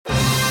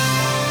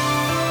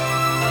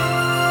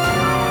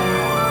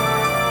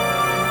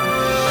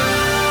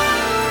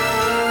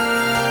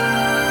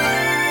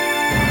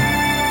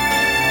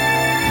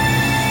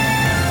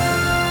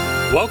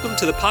Welcome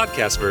to the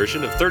podcast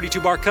version of 32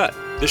 Bar Cut,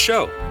 the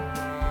show.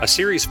 A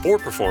series for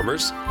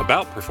performers,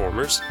 about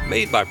performers,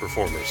 made by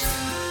performers.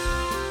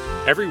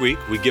 Every week,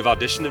 we give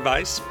audition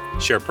advice,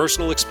 share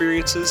personal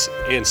experiences,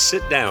 and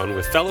sit down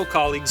with fellow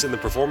colleagues in the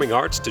performing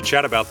arts to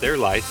chat about their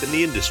life in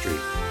the industry.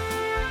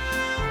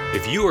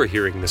 If you are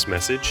hearing this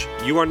message,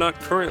 you are not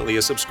currently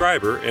a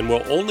subscriber and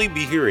will only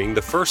be hearing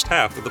the first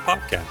half of the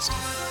podcast.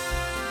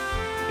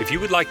 If you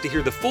would like to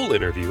hear the full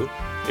interview,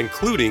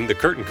 including the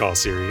Curtain Call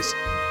series,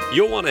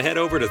 you'll want to head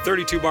over to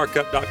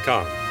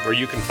 32barcut.com, where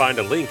you can find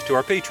a link to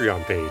our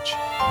Patreon page.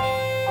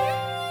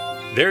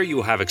 There you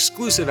will have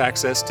exclusive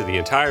access to the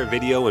entire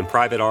video and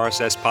private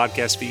RSS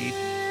podcast feed,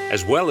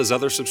 as well as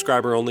other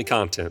subscriber-only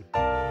content.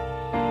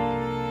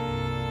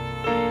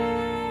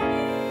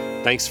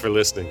 Thanks for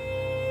listening.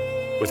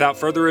 Without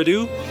further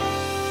ado,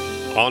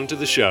 on to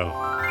the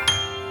show.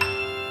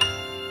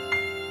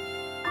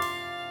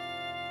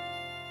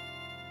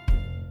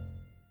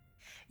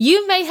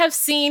 You may have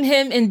seen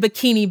him in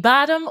Bikini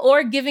Bottom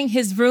or giving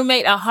his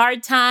roommate a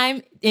hard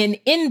time in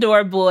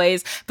Indoor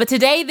Boys. But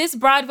today, this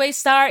Broadway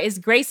star is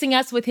gracing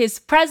us with his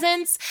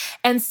presence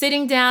and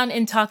sitting down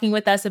and talking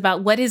with us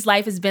about what his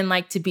life has been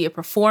like to be a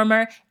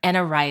performer and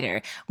a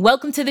writer.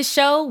 Welcome to the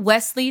show,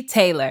 Wesley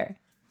Taylor.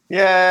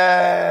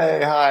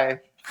 Yay! Hi.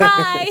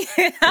 Hi.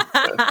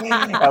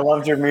 I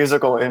loved your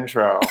musical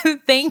intro.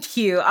 Thank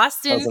you.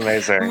 Austin That was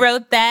amazing.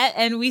 wrote that,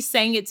 and we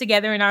sang it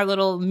together in our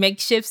little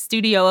makeshift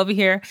studio over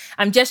here.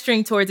 I'm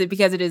gesturing towards it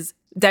because it is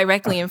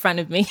directly in front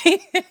of me.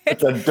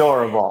 It's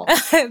adorable.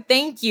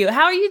 Thank you.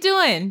 How are you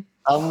doing?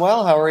 I'm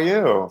well. How are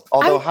you?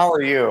 Although, how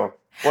are you?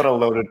 What a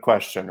loaded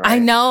question, right?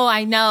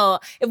 I know.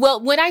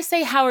 Well, when I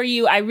say how are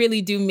you, I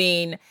really do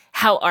mean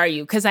how are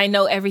you? Because I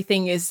know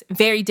everything is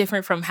very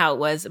different from how it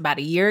was about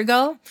a year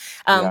ago.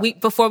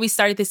 Before we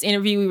started this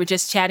interview, we were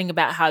just chatting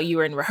about how you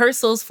were in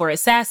rehearsals for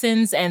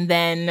Assassins, and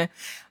then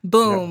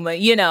boom,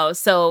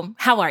 so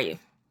how are you?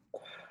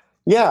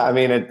 Yeah, I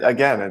mean,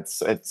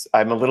 it's.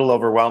 I'm a little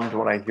overwhelmed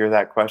when I hear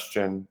that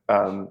question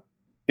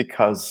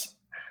because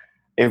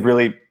it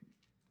really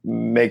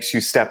makes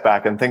you step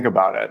back and think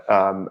about it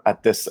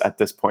at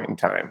this point in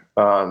time.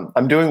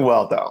 I'm doing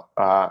well, though.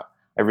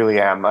 I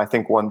really am. I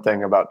think one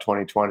thing about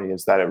 2020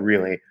 is that it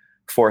really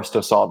forced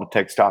us all to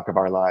take stock of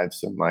our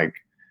lives and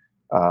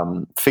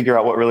figure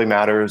out what really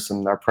matters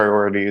and our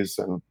priorities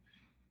and,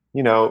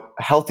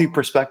 healthy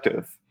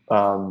perspective.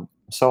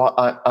 So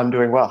I'm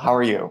doing well. How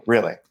are you?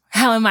 Really?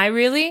 How am I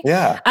really?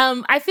 Yeah.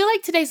 I feel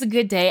like today's a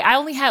good day. I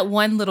only had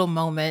one little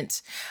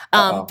moment,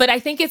 but I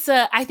think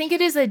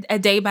it is a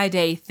day by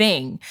day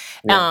thing.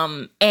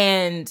 Yeah.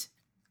 And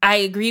I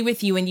agree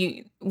with you.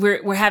 And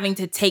we're having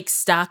to take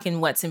stock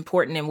in what's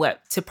important and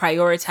what to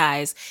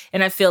prioritize.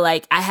 And I feel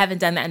like I haven't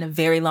done that in a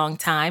very long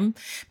time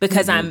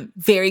because I'm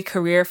very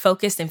career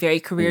focused and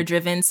very career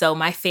driven. So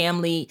my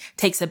family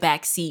takes a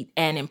back seat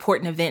and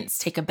important events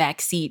take a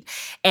back seat.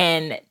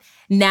 And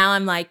now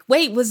I'm like,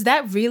 wait, was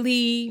that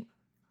really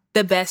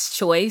the best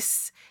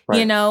choice?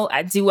 Right.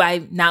 Do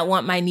I not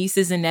want my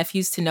nieces and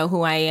nephews to know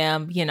who I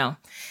am?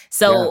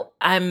 So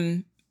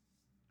I'm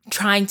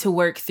trying to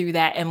work through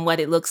that and what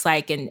it looks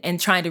like and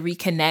trying to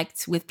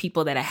reconnect with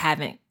people that I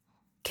haven't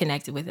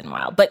connected with in a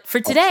while. But for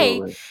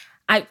today,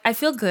 I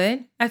feel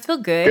good.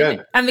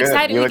 Good. I'm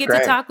excited You to look get great.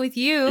 to talk with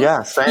you.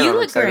 Yeah, same. You I'm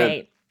look excited.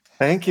 great.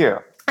 Thank you.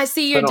 I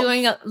see you're But-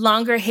 doing a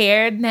longer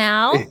hair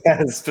now.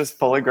 Yeah, it's just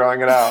fully growing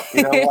it out.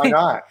 Why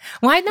not?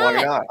 Why not?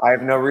 Why not? I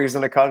have no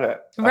reason to cut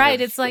it. Right.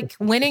 It's like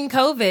winning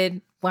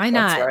COVID. Why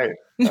not?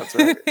 That's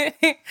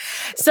right.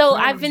 So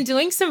I've been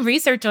doing some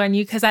research on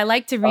you because I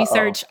like to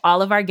research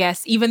all of our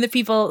guests, even the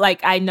people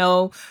I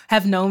know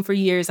have known for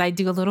years. I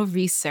do a little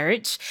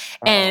research.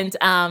 And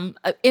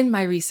in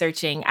my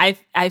researching,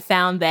 I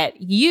found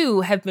that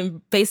you have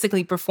been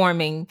basically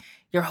performing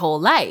your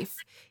whole life.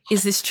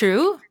 Is this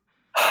true?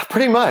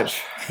 Pretty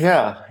much.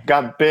 Yeah.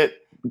 Got bit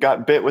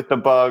with the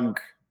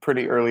bug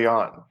pretty early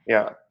on.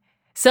 Yeah.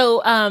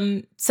 So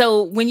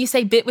when you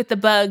say bit with the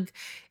bug,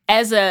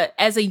 as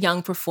a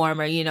young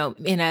performer, in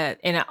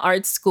an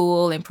art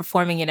school and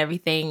performing and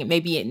everything,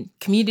 maybe in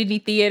community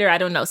theater, I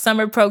don't know,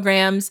 summer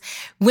programs,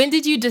 when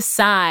did you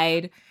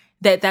decide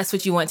that that's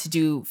what you want to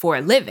do for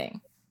a living?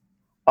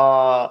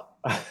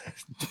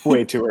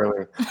 Way too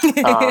early.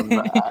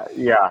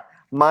 Yeah.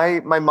 My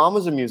mom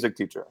was a music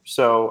teacher.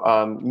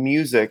 So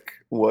music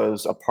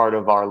was a part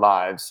of our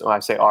lives. When I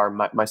say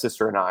my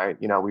sister and I,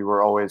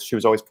 she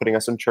was always putting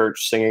us in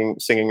church, singing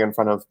in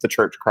front of the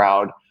church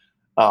crowd.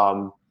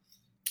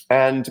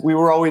 And we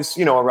were always,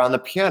 around the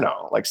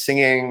piano,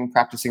 singing,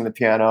 practicing the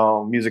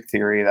piano, music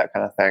theory, that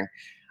kind of thing.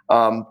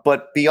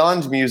 But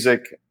beyond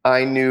music,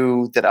 I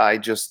knew that I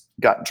just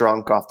got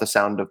drunk off the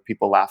sound of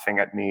people laughing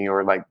at me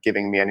or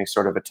giving me any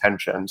sort of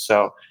attention.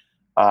 So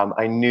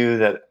I knew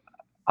that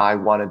I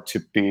wanted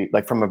to be,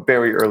 from a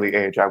very early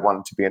age, I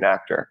wanted to be an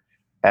actor.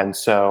 And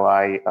so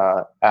I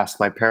asked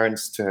my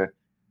parents to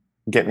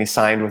get me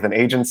signed with an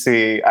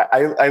agency.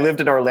 I lived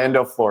in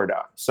Orlando,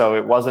 Florida. So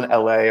it wasn't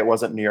LA, it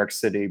wasn't New York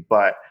City,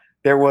 but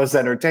there was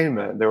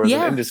entertainment. There was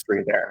an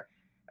industry there.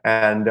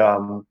 And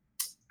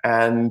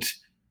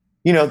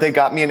they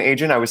got me an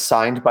agent. I was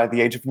signed by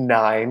the age of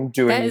 9 That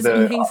doing is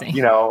the, amazing.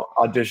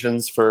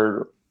 auditions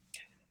for,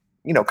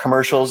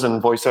 commercials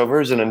and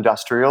voiceovers and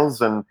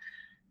industrials and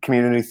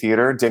community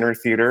theater, dinner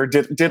theater,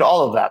 did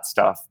all of that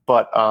stuff.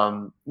 But,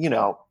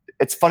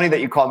 it's funny that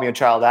you call me a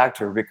child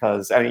actor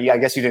because, I mean, I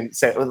guess you didn't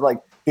say it. It was like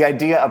the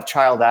idea of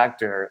child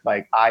actor.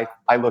 Like I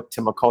looked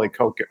to Macaulay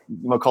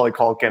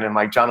Culkin and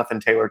like Jonathan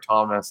Taylor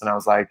Thomas, and I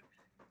was like,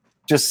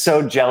 just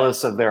so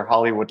jealous of their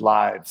Hollywood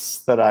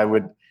lives that I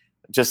would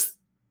just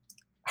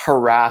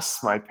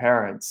harass my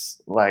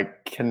parents.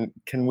 Like, can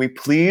we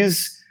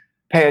please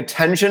pay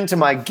attention to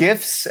my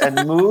gifts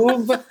and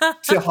move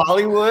to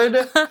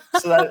Hollywood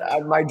so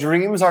that my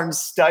dreams aren't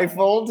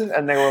stifled?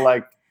 And they were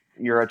like,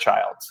 you're a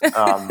child.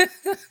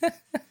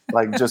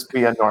 Like, just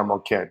be a normal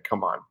kid.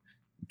 Come on.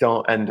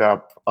 Don't end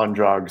up on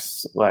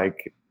drugs.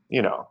 Like,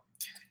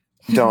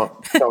 don't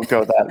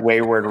go that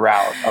wayward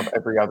route of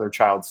every other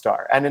child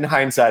star. And in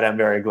hindsight,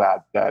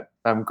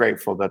 I'm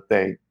grateful that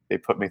they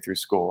put me through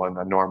school and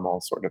a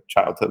normal sort of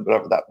childhood,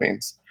 whatever that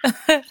means.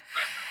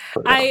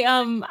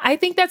 I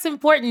think that's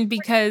important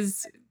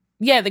because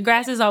the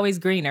grass is always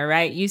greener,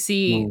 right? You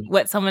see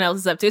what someone else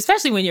is up to,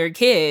 especially when you're a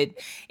kid.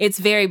 It's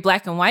very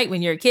black and white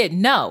when you're a kid.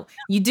 No,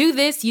 you do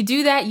this, you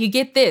do that, you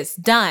get this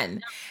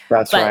done.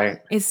 That's right.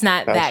 It's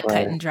not that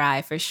cut and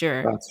dry for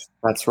sure.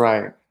 That's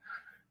right.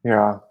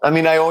 Yeah. I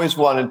mean, I always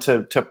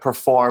wanted to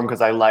perform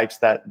because I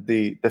liked that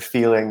the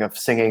feeling of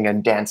singing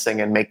and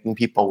dancing and making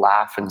people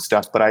laugh and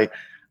stuff. But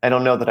I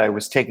don't know that I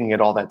was taking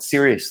it all that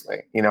seriously.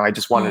 I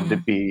just wanted to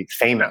be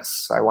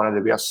famous. I wanted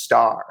to be a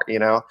star,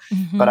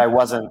 but I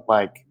wasn't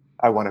like,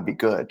 I want to be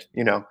good,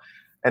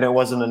 and it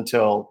wasn't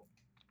until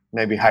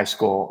maybe high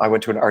school. I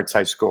went to an arts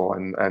high school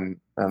and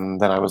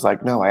then I was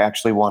like, no, I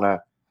actually want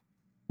to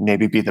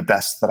maybe be the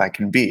best that I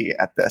can be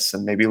at this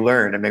and maybe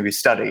learn and maybe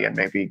study and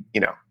maybe,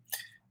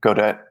 go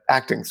to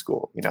acting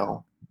school,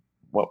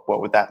 what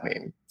would that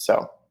mean?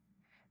 So,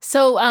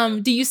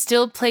 do you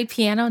still play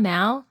piano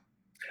now?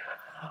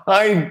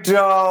 I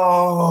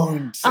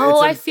don't.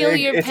 Oh, I feel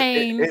your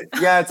pain.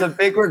 It's a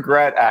big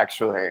regret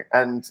actually.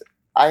 And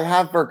I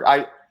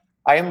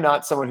am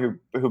not someone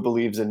who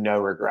believes in no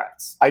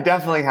regrets. I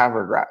definitely have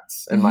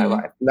regrets in my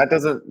life. And that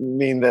doesn't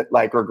mean that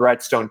like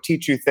regrets don't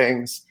teach you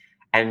things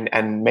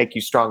and make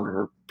you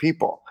stronger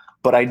people.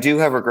 But I do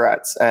have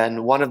regrets.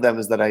 And one of them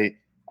is that I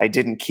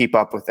didn't keep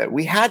up with it.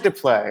 We had to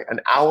play an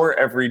hour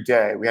every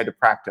day. We had to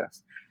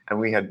practice and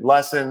we had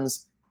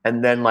lessons.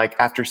 And then like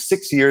after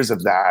 6 years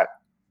of that,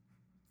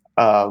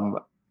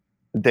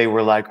 they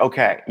were like,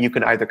 okay, you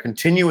can either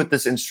continue with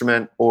this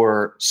instrument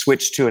or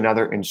switch to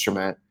another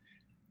instrument.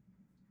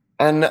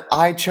 And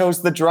I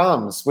chose the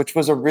drums, which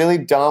was a really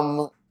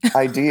dumb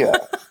idea.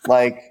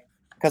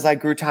 Because I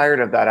grew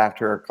tired of that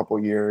after a couple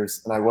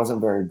years and I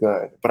wasn't very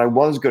good, but I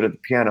was good at the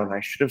piano and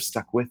I should have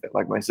stuck with it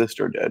like my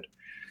sister did.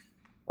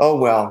 Oh,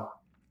 well.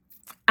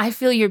 I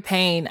feel your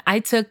pain. I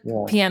took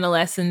piano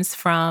lessons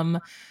from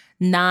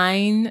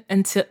 9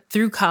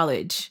 through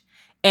college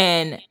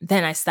and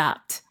then I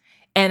stopped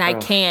and I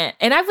can't.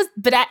 And I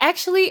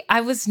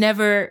was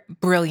never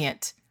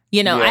brilliant.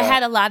 I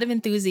had a lot of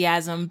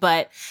enthusiasm,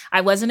 but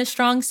I wasn't a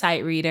strong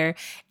sight reader.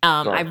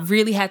 I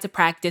really had to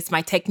practice.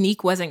 My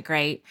technique wasn't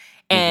great.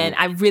 And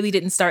I really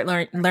didn't start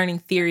learning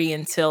theory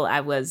until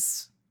I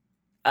was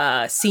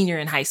a senior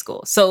in high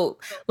school. So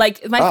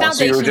like my foundation.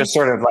 So you were just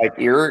sort of like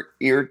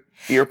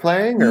ear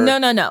playing? Or?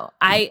 No.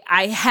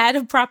 I had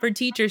a proper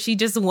teacher. She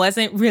just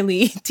wasn't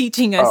really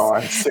teaching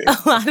us a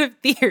lot of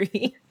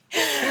theory.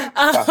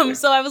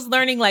 So I was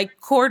learning like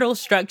chordal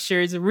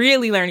structures,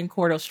 really learning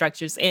chordal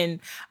structures in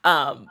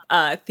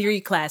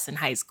theory class in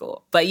high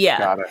school. But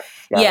Got it.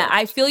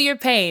 I feel your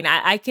pain.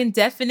 I can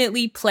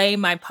definitely play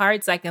my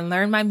parts. I can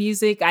learn my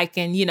music. I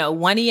can,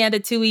 1-enda,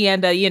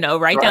 2-enda,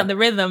 write down the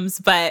rhythms,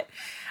 but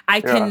I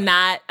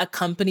cannot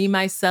accompany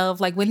myself.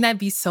 Like, wouldn't that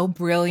be so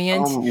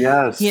brilliant?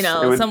 Yes.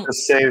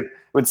 It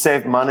would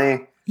save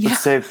money, would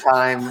save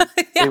time.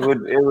 It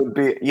would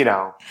be,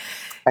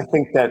 I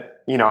think that,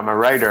 I'm a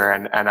writer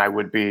and I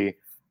would be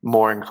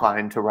more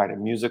inclined to write a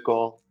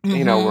musical,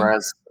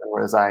 whereas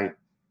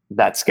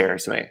that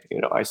scares me.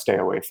 I stay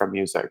away from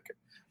music.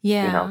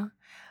 Yeah.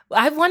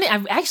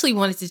 I actually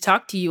wanted to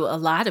talk to you a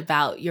lot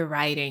about your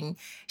writing.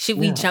 Should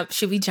we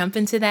jump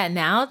into that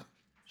now?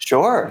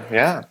 Sure.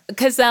 Yeah.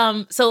 Because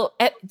while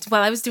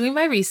I was doing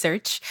my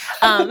research,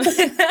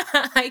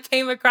 I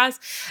came across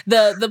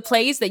the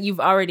plays that you've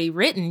already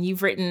written.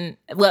 You've written,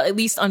 well, at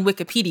least on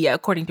Wikipedia,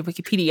 according to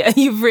Wikipedia,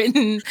 you've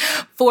written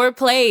 4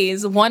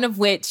 plays, one of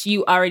which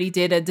you already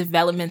did a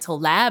developmental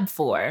lab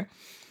for.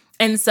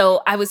 And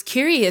so I was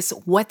curious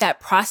what that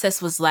process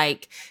was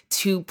like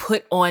to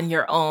put on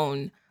your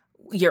own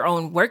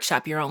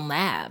workshop, your own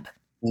lab.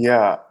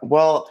 Yeah.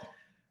 Well,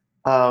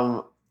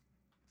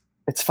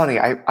 it's funny.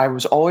 I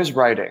was always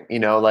writing,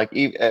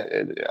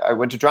 I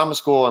went to drama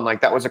school and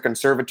like that was a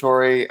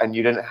conservatory and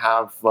you didn't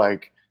have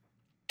like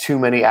too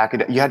many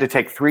you had to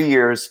take 3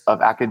 years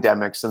of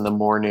academics in the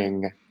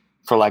morning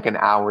for like an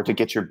hour to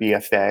get your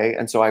BFA.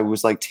 And so I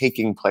was like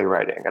taking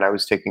playwriting and I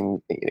was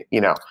taking,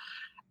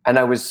 and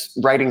I was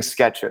writing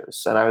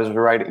sketches, and I was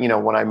writing,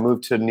 when I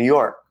moved to New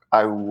York,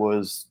 I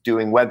was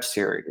doing web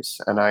series,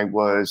 and I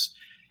was,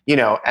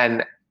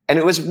 and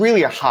it was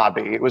really a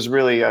hobby. It was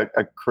really a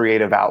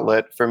creative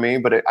outlet for me,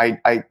 but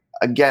I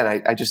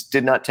just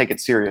did not take it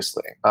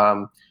seriously.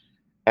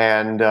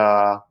 And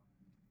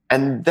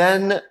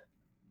then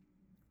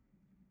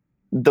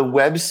the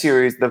web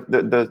series,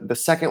 the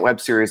second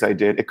web series I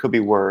did, It Could Be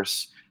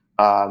Worse,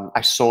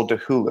 I sold to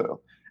Hulu.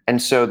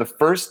 And so the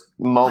first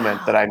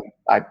moment that I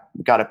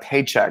got a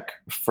paycheck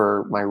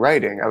for my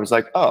writing, I was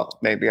like, oh,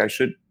 maybe I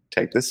should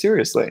take this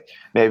seriously.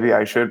 Maybe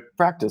I should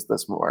practice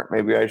this more.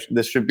 Maybe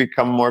this should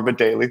become more of a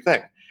daily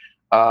thing.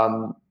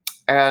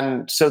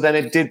 And so then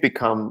it did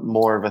become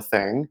more of a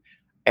thing.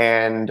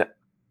 And,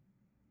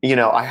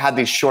 I had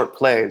these short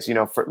plays,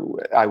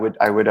 I would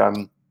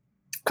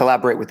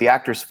collaborate with the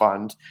Actors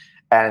Fund,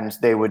 and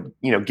they would,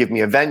 give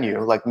me a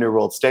venue like New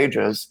World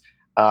Stages.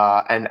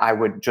 And I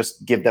would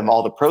just give them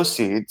all the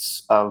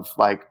proceeds of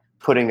like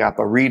putting up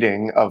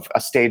a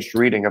staged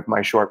reading of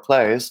my short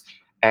plays,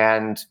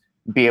 and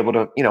be able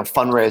to,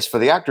 fundraise for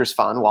the Actors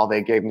Fund while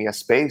they gave me a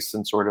space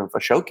and sort of a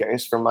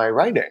showcase for my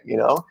writing.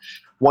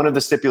 One of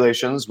the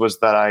stipulations was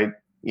that I,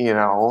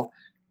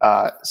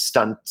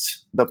 stunt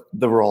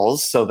the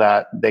roles so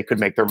that they could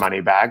make their money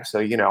back. So,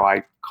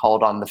 I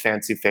called on the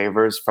fancy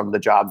favors from the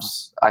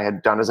jobs I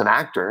had done as an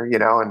actor,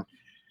 and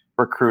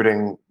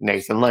recruiting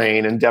Nathan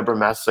Lane and Deborah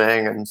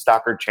Messing and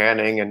Stockard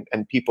Channing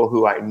and people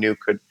who I knew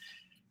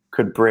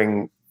could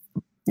bring,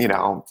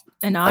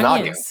 an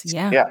audience.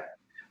 Yeah.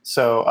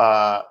 So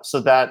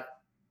that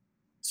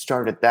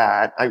started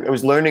that. I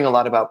was learning a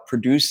lot about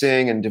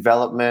producing and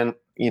development,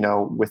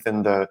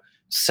 within the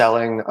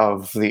selling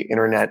of the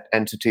internet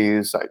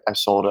entities. I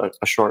sold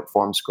a short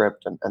form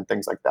script and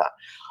things like that.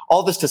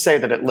 All this to say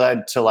that it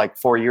led to, like,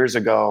 4 years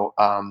ago,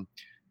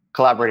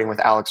 collaborating with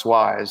Alex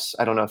Wise.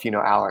 I don't know if you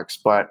know Alex,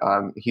 but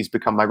he's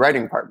become my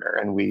writing partner,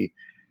 and we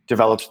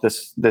developed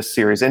this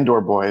series,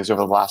 Indoor Boys,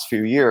 over the last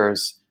few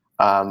years,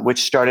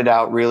 which started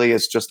out really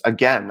as just,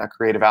 again, a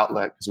creative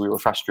outlet because we were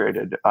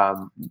frustrated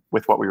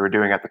with what we were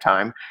doing at the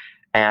time.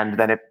 And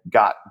then it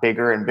got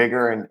bigger and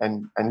bigger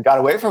and got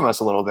away from us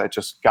a little bit,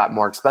 just got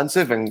more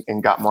expensive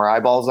and got more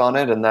eyeballs on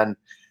it. And then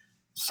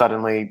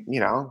suddenly,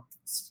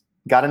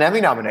 got an Emmy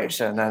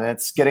nomination, and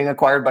it's getting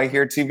acquired by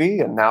Here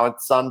TV, and now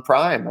it's on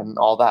Prime and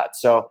all that.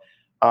 So,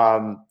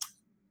 the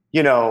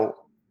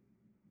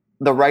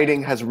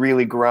writing has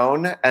really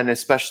grown, and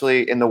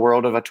especially in the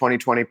world of a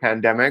 2020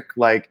 pandemic,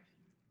 like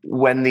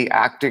when the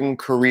acting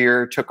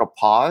career took a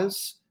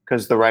pause,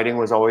 because the writing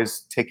was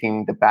always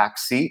taking the back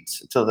seat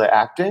to the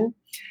acting.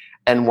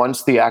 And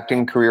once the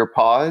acting career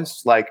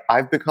paused, like,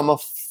 I've become a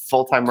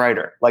full-time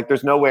writer. Like,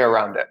 there's no way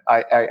around it.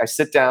 I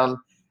sit down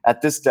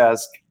at this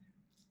desk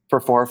for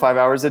 4 or 5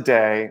 hours a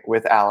day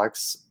with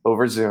Alex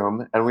over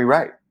Zoom, and we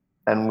write.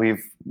 And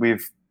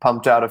we've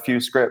pumped out a few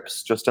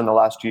scripts just in the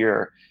last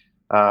year,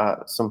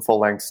 some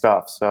full-length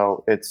stuff.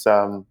 So it's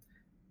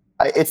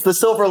the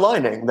silver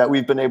lining that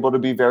we've been able to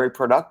be very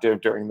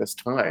productive during this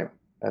time,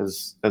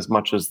 as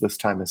much as this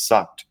time has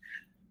sucked,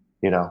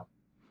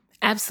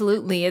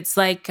 Absolutely. It's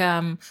like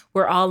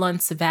we're all on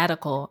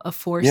sabbatical, a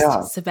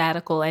forced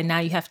sabbatical, and now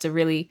you have to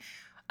really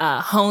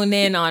hone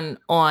in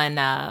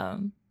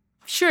on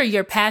sure,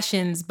 your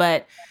passions,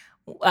 but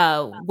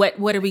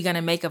what are we going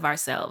to make of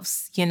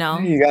ourselves? You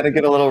got to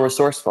get a little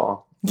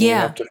resourceful. Yeah, you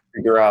have to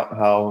figure out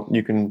how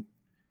you can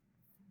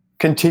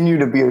continue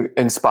to be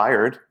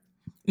inspired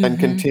and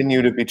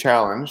continue to be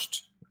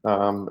challenged,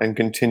 and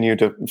continue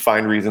to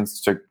find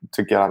reasons to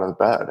get out of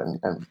bed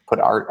and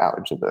put art out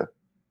into the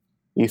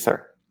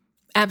ether.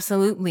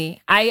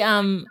 Absolutely.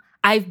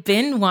 I've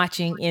been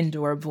watching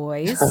Indoor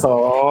Boys.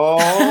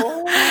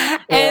 Oh,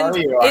 and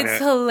it's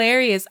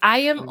hilarious. I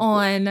am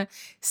on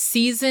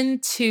season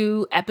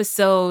 2,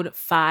 episode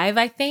 5,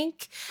 I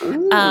think.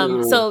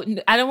 So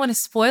I don't want to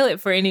spoil it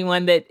for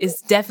anyone that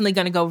is definitely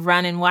going to go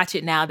run and watch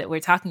it now that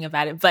we're talking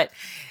about it. But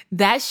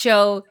that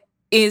show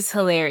is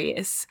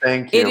hilarious.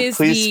 Thank you.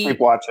 Please keep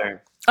watching.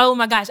 Oh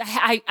my gosh.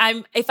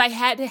 I'm if I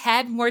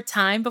had more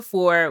time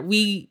before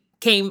we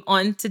came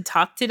on to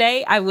talk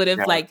today, I would have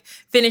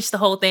finished the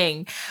whole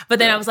thing. But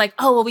then I was like,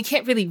 oh, well, we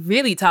can't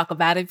really talk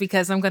about it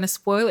because I'm going to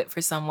spoil it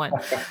for someone.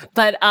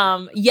 But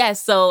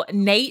yes, so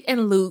Nate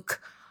and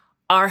Luke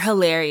are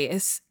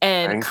hilarious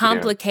and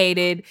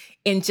complicated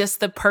in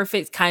just the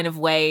perfect kind of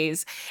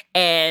ways.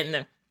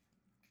 And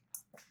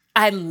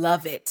I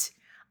love it.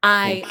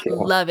 I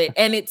love it.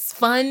 And it's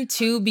fun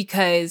too,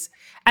 because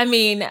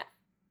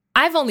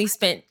I've only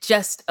spent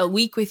just a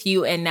week with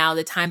you, and now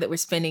the time that we're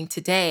spending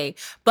today,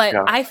 but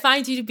I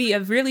find you to be a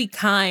really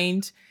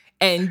kind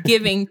and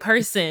giving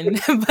person.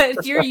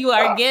 But here you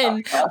are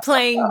again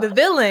playing the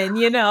villain,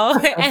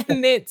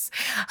 and it's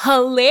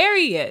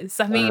hilarious.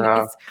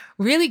 It's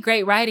really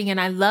great writing. And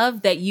I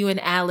love that you and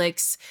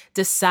Alex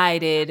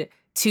decided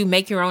to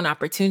make your own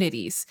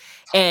opportunities.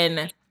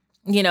 And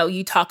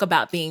you talk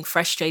about being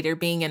frustrated,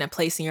 being in a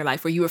place in your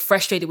life where you were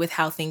frustrated with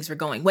how things were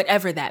going,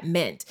 whatever that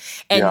meant.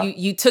 And Yeah.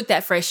 you took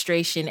that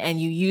frustration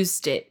and you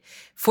used it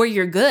for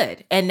your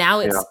good. And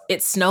now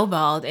it's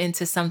snowballed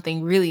into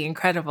something really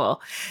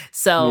incredible.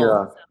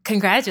 So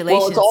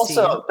congratulations. Well, it's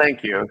also,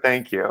 thank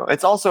you.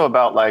 It's also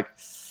about like,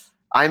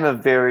 I'm a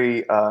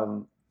very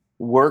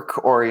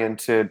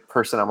work-oriented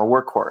person. I'm a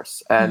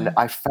workhorse, and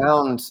I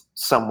found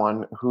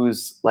someone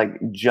who's like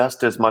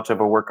just as much of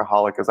a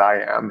workaholic as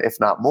I am, if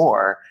not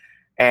more.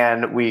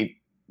 And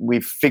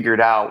we've figured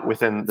out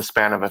within the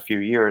span of a few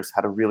years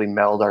how to really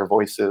meld our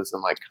voices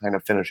and like kind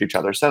of finish each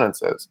other's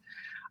sentences.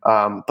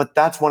 But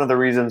that's one of the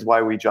reasons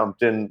why we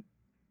jumped in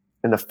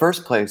the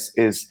first place.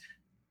 Is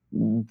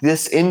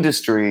this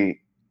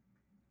industry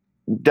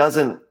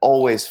doesn't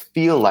always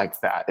feel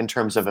like that in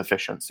terms of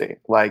efficiency.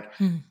 Like,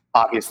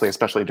 obviously,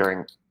 especially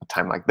during a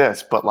time like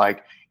this, but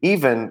like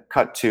even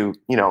cut to,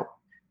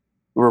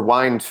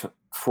 rewind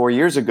 4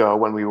 years ago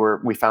when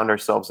we found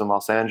ourselves in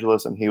Los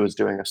Angeles and he was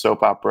doing a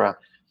soap opera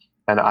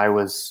and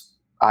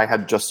I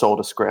had just sold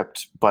a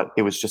script, but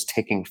it was just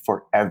taking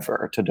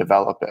forever to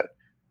develop it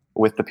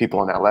with the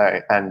people in LA.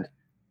 And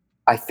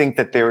I think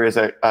that there is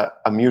a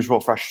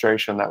mutual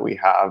frustration that we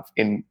have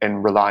in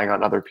relying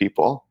on other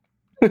people.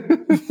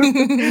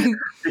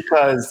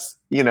 Because,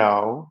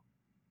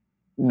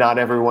 not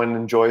everyone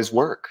enjoys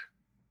work.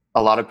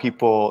 A lot of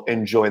people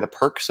enjoy the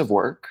perks of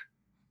work,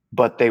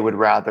 but they would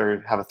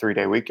rather have a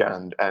 3-day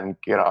weekend and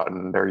get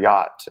on their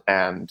yacht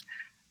and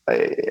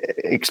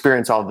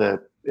experience all the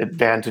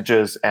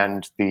advantages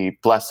and the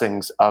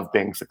blessings of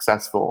being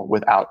successful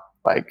without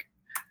like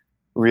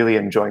really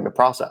enjoying the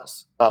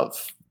process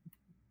of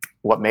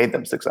what made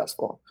them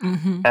successful.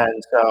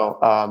 And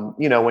so,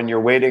 when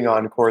you're waiting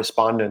on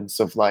correspondence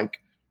of like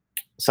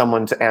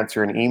someone to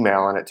answer an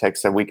email and it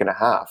takes a week and a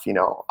half,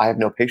 I have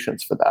no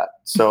patience for that.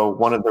 So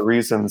one of the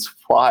reasons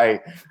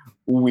why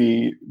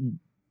we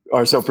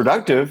are so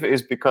productive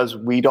is because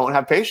we don't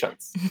have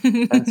patience.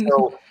 And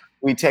so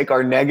we take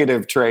our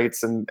negative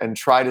traits and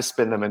try to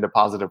spin them into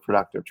positive,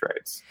 productive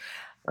traits.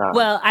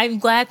 Well, I'm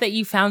glad that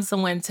you found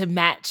someone to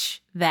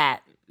match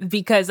that,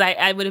 because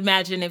I would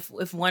imagine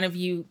if one of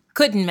you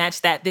couldn't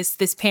match that,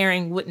 this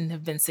pairing wouldn't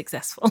have been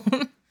successful.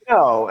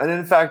 No, and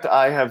in fact,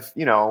 I have,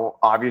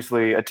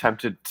 obviously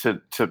attempted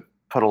to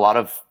put a lot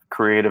of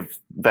creative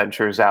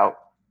ventures out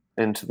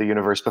into the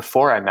universe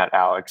before I met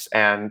Alex,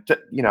 and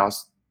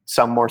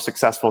some more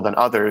successful than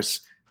others,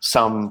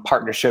 some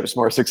partnerships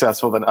more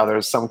successful than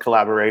others, some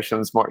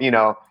collaborations more.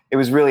 It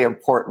was really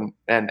important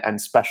and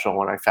special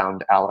when I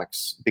found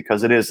Alex,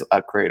 because it is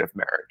a creative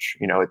marriage.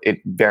 It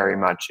very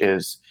much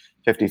is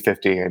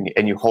 50-50,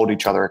 and you hold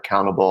each other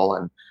accountable,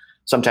 and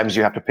sometimes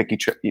you have to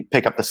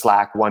pick up the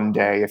slack one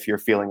day if you're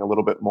feeling a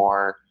little bit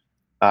more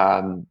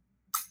on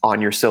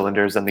your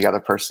cylinders than the other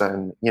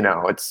person.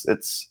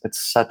 It's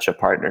such a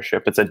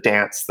partnership. It's a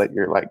dance that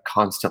you're like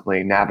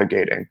constantly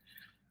navigating.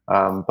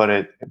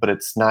 But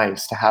it's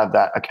nice to have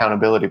that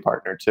accountability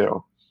partner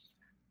too.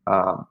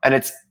 And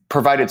it's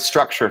provided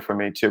structure for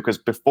me too, because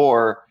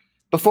before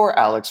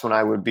Alex, when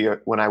I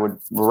would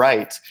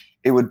write,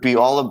 it would be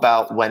all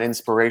about when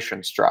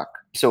inspiration struck.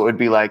 So it would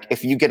be like,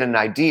 if you get an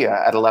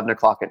idea at 11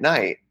 o'clock at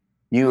night,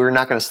 you are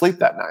not going to sleep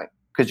that night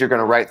because you're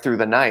going to write through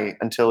the night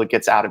until it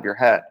gets out of your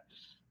head.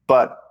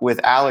 But with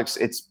Alex,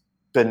 it's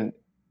been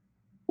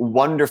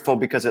wonderful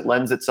because it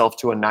lends itself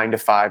to a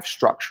 9-to-5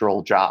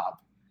 structural job.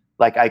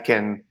 Like I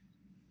don't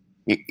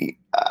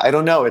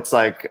know. It's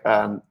like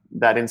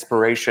that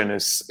inspiration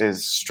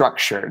is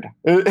structured,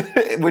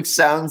 which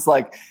sounds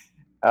like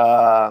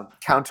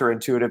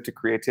counterintuitive to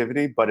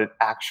creativity, but it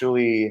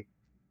actually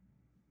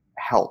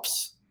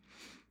helps.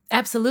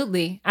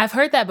 Absolutely. I've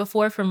heard that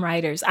before from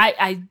writers.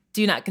 I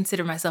do not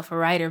consider myself a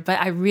writer, but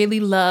I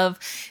really love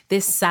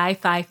this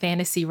sci-fi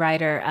fantasy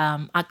writer,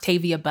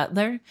 Octavia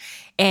Butler.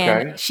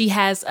 And she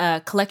has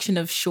a collection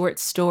of short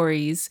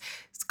stories.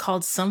 It's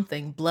called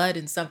something, Blood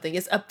and something.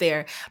 It's up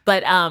there.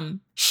 But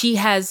she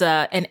has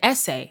an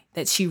essay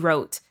that she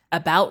wrote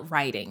about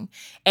writing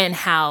and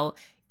how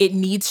it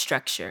needs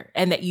structure,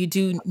 and that you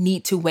do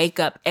need to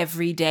wake up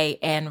every day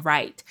and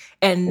write,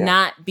 and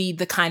not be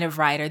the kind of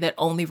writer that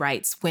only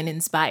writes when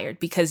inspired,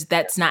 because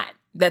that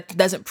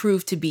doesn't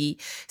prove to be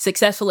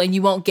successful, and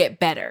you won't get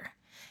better.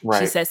 Right.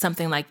 She said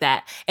something like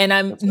that. And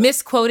I'm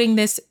misquoting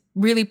this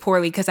really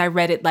poorly because I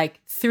read it like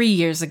 3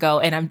 years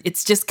ago, and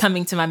it's just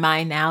coming to my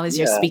mind now as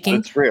you're speaking.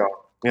 It's real.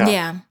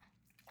 Yeah.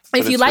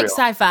 If you like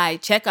sci-fi,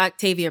 check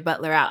Octavia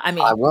Butler out.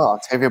 I will.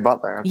 Octavia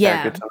Butler.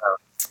 Okay, good to know.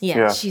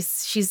 Yeah,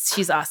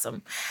 she's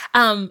awesome.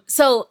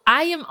 So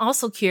I am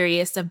also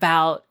curious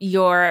about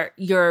your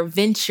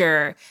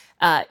venture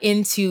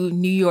into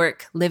New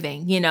York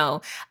living.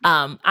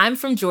 I'm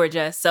from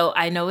Georgia, so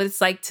I know what it's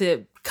like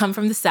to come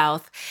from the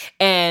South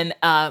and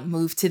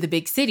move to the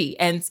big city.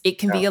 And it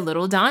can be a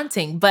little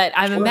daunting, but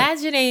I'm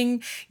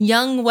imagining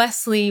young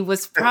Wesley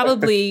was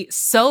probably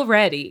so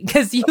ready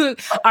because you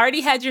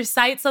already had your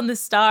sights on the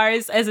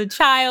stars as a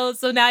child.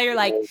 So now you're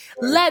like,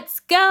 let's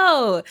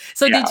go.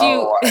 So did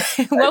you?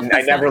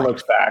 I never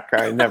looked back.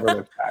 It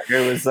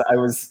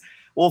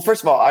Well,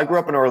 first of all, I grew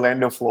up in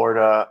Orlando,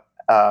 Florida,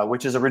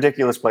 which is a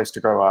ridiculous place to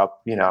grow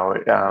up.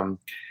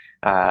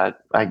 I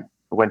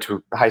went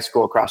to high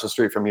school across the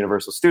street from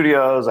Universal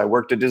Studios. I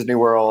worked at Disney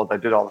World. I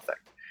did all the things.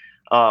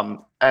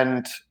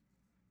 And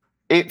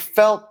it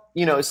felt,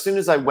 as soon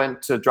as I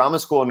went to drama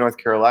school in North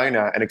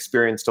Carolina and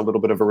experienced a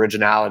little bit of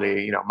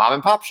originality, mom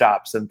and pop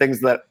shops and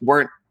things that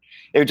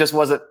it just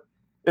wasn't,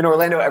 in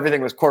Orlando,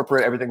 everything was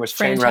corporate, everything was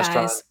chain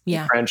restaurants,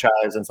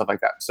 franchise and stuff like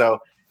that. So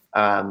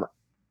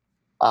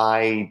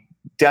I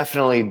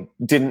definitely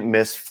didn't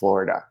miss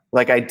Florida.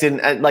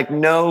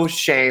 No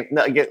shame.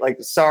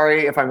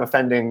 Sorry if I'm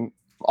offending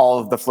all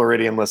of the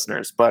Floridian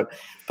listeners, but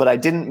I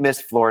didn't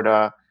miss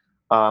Florida.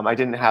 I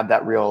didn't have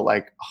that real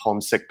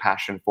homesick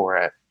passion for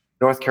it.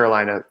 North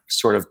Carolina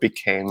sort of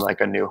became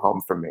like a new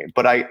home for me.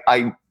 But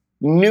I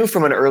knew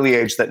from an early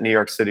age that New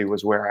York City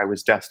was where I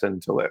was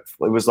destined to live.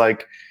 It was my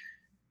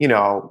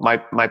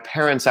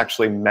parents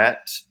actually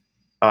met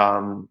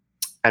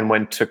and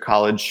went to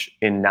college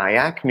in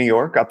Nyack, New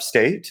York,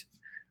 upstate.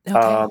 Okay.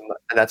 And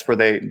that's where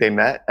they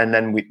met. And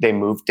then they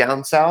moved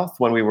down south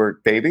when we were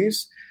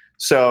babies.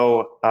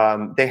 So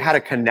they had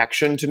a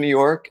connection to New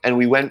York, and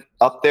we went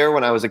up there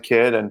when I was a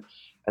kid and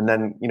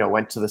then,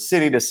 went to the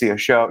city to see a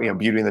show,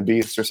 Beauty and the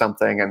Beast or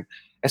something. And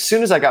as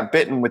soon as I got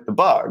bitten with the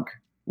bug,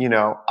 we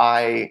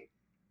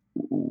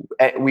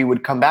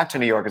would come back to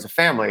New York as a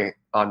family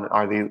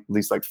on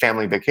these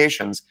family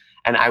vacations.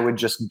 And I would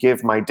just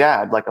give my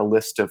dad a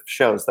list of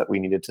shows that we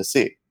needed to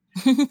see.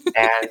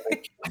 And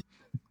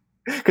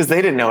because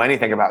they didn't know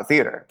anything about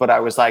theater, but I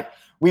was like,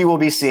 we will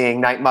be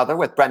seeing Night Mother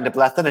with Brenda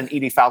Blethyn and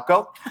Edie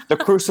Falco, The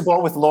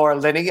Crucible with Laura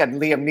Linney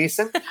and Liam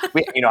Neeson.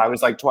 I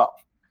was 12,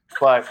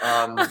 but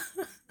I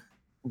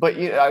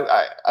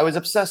was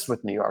obsessed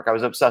with New York. I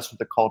was obsessed with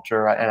the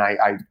culture, and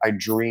I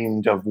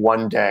dreamed of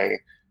one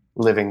day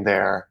living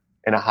there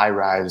in a high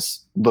rise,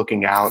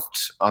 looking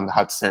out on the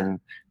Hudson,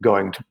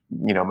 going to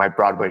my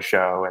Broadway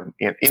show, and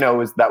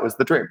that was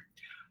the dream.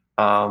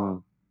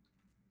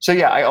 So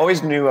yeah, I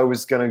always knew I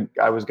was gonna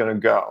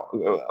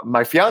go.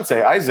 My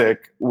fiance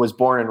Isaac was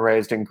born and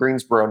raised in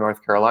Greensboro,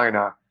 North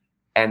Carolina,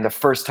 and the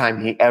first time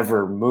he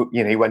ever moved,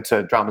 he went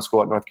to drama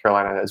school at North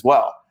Carolina as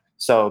well.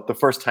 So the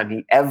first time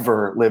he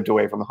ever lived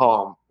away from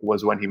home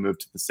was when he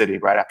moved to the city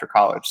right after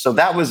college. So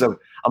that was a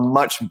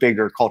much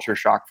bigger culture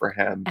shock for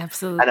him.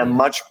 Absolutely. And a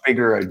much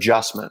bigger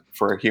adjustment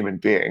for a human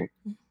being,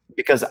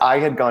 because I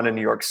had gone to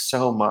New York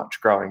so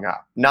much growing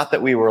up. Not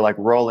that we were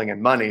rolling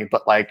in money,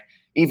 but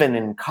even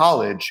in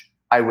college,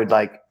 I would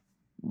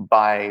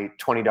buy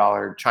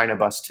 $20 China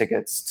bus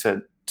tickets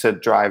to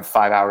drive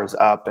 5 hours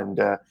up and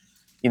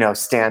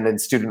stand in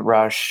student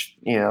rush,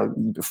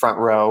 front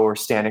row or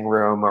standing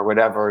room or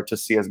whatever to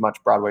see as much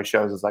Broadway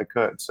shows as I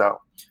could.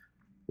 So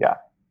yeah,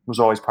 it was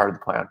always part of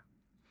the plan.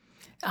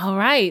 All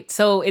right.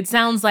 So it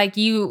sounds like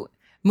you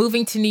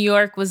moving to New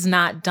York was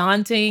not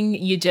daunting.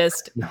 You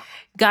just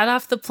got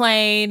off the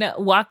plane,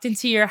 walked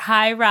into your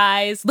high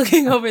rise,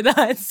 looking over the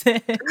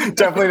Hudson.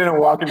 Definitely didn't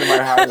walk into my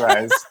high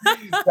rise.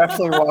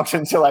 Definitely walked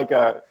into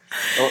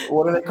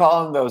what do they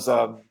call them?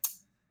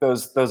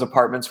 Those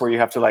apartments where you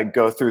have to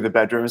go through the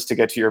bedrooms to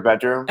get to your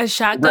bedroom. A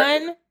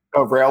shotgun?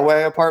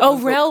 Railway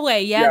apartments. Oh,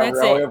 railway. Yeah, that's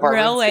it.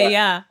 Railway,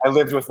 yeah. I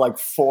lived with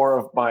 4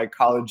 of my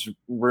college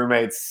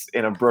roommates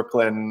in a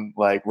Brooklyn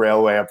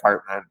railway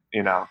apartment,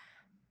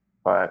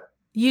 but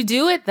you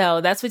do it though.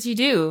 That's what you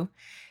do.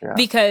 Yeah.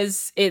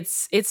 Because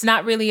it's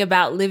not really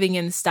about living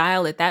in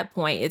style at that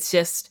point. It's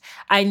just,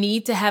 I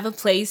need to have a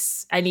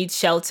place, I need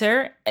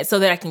shelter so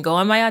that I can go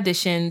on my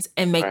auditions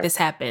and make this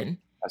happen.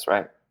 That's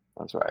right.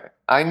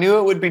 I knew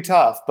it would be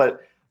tough,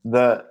 but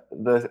the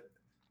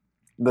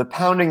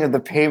pounding of the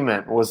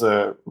pavement was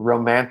a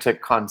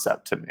romantic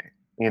concept to me.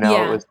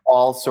 It was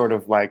all sort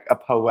of a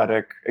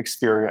poetic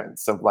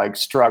experience of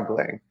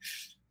struggling,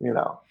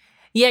 Yeah,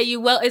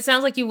 it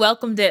sounds like you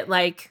welcomed it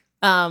not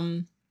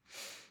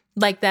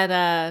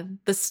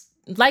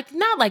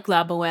like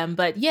La Boheme,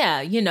 but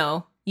yeah,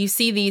 you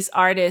see these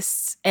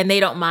artists and they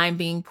don't mind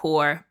being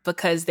poor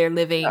because they're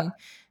living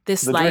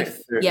this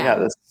life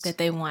that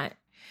they want.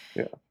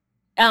 Yeah.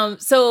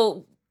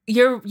 So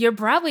your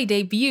Broadway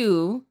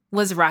debut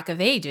was Rock of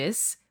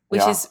Ages,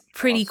 which is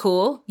pretty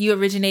cool. You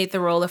originated the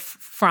role of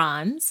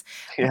Franz.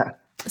 Yeah.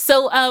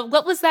 So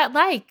what was that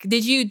like?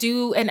 Did you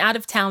do an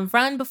out-of-town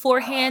run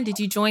beforehand? Did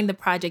you join the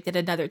project at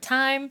another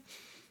time?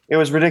 It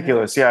was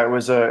ridiculous. Yeah, it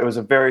was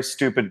a very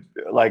stupid,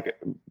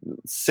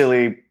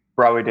 silly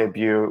Broadway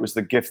debut. It was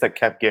the gift that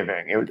kept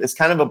giving. It's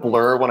kind of a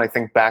blur when I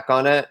think back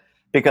on it,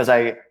 because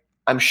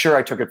I'm sure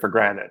I took it for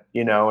granted,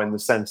 in the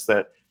sense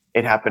that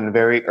it happened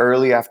very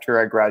early after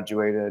I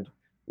graduated,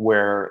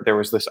 where there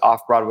was this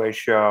off-Broadway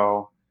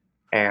show,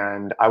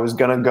 and I was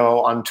gonna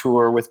go on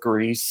tour with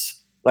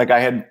Grease.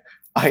 I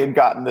had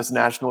gotten this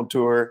national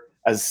tour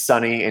as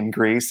Sonny in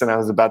Grease, and I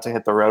was about to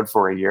hit the road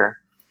for a year.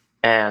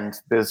 And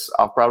this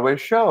off-Broadway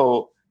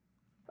show,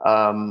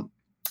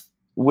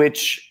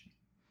 which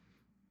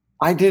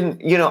I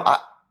didn't,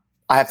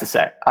 I have to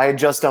say, I had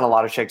just done a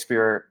lot of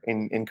Shakespeare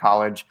in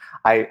college.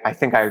 I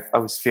think I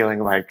was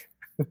feeling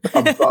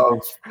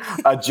above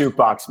a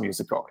jukebox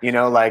musical,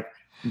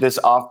 this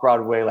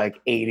off-Broadway, like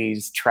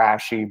 80s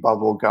trashy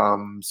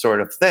bubblegum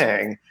sort of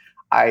thing,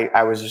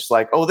 I was just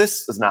like, oh,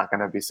 this is not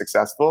going to be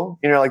successful.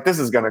 You know, like this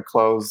is going to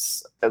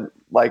close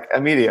like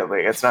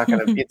immediately. It's not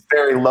going to be, it's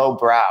very low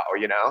brow,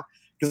 you know,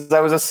 because I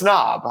was a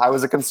snob. I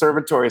was a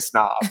conservatory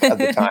snob at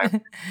the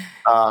time.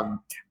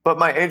 But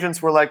my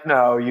agents were like,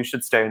 no, you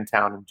should stay in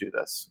town and do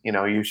this. You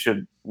know, you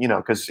should, you know,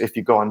 because if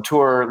you go on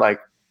tour, like,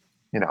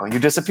 you know, you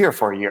disappear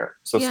for a year.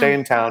 So stay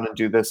in town and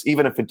do this.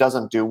 Even if it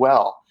doesn't do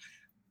well,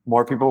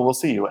 more people will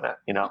see you in it,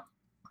 you know?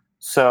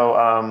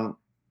 So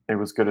it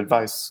was good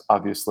advice,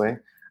 obviously.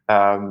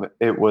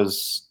 It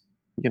was,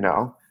 you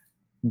know,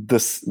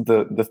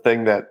 the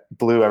thing that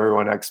blew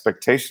everyone's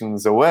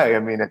expectations away. I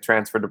mean, it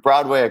transferred to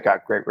Broadway. It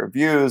got great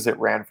reviews. It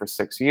ran for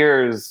 6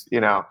 years, you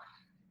know.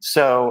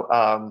 So,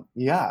 I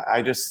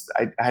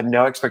had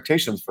no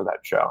expectations for that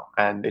show,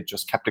 and it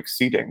just kept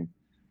exceeding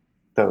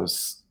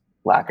those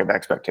lack of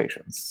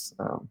expectations.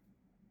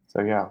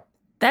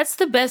 That's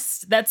the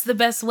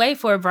best way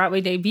for a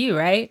Broadway debut,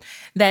 right?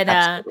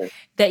 That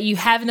you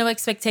have no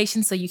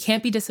expectations, so you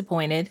can't be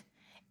disappointed.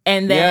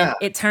 And then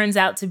it turns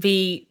out to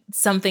be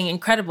something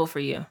incredible for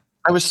you.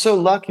 I was so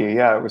lucky.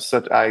 Yeah,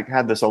 I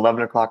had this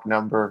 11 o'clock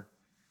number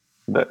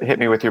that hit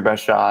me with your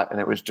best shot. And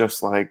it was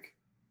just like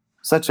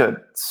such a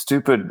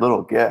stupid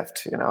little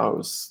gift. You know,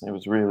 it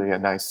was really a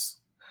nice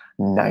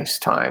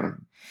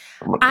time.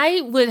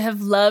 I would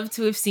have loved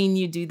to have seen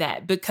you do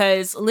that,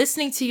 because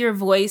listening to your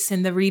voice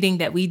and the reading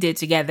that we did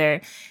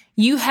together,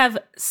 you have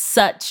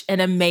such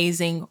an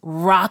amazing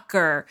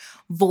rocker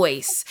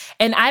voice.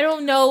 And I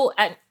don't know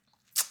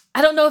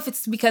if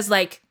it's because,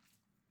 like,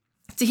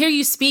 to hear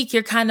you speak,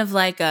 you're kind of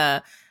like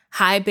a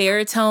high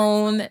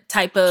baritone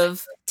type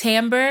of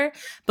timbre.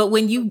 But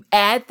when you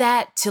add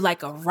that to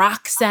like a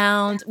rock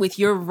sound with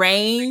your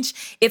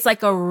range, it's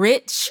like a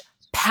rich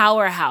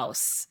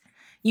powerhouse.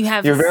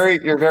 You're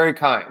very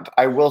kind.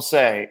 I will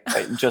say,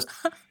 just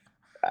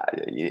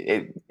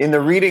in the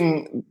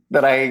reading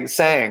that I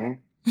sang,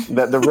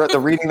 the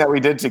reading that we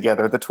did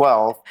together, the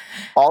 12,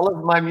 all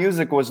of my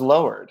music was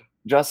lowered.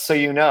 Just so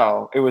you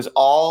know, it was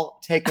all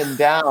taken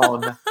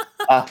down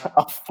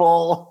a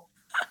full.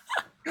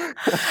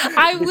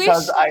 I wish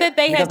that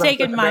they had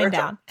taken mine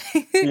down.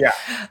 Yeah.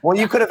 Well,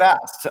 you could have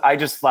asked. I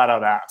just flat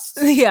out asked.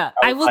 Yeah,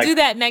 I will do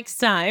that next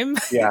time.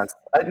 Yeah.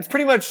 It's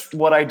pretty much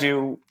what I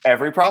do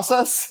every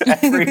process,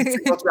 every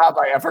single job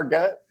I ever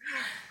get.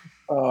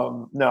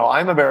 No,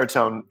 I'm a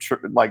baritone,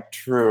 a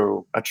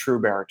true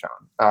baritone.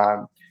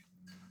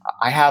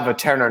 I have a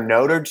tenor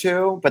note or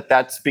two, but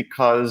that's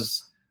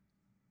because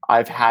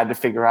I've had to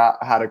figure out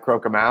how to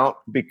croak them out,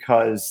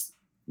 because,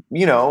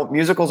 you know,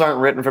 musicals aren't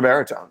written for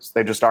baritones.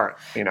 They just aren't.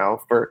 You know,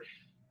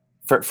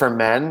 for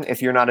men,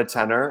 if you're not a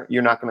tenor,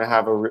 you're not going to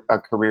have a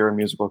career in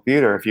musical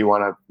theater if you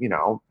want to, you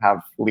know,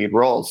 have lead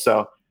roles.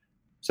 So,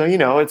 you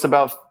know, it's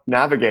about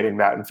navigating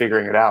that and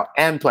figuring it out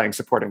and playing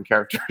supporting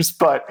characters.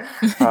 But,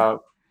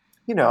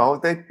 you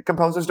know,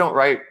 composers don't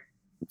write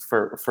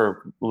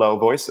for low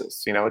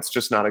voices. You know, it's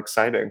just not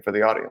exciting for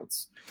the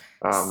audience.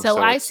 So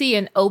I see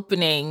an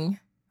opening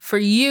for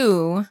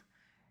you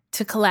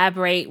to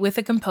collaborate with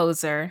a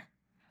composer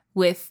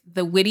with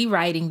the witty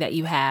writing that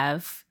you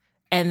have,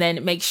 and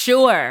then make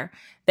sure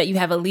that you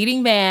have a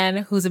leading man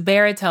who's a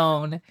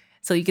baritone,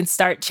 so you can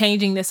start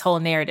changing this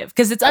whole narrative.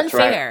 Because it's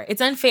unfair. Right.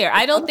 It's unfair.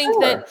 I don't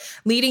think that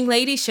leading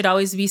ladies should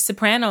always be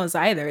sopranos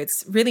either.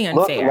 It's really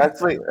unfair.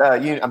 Look,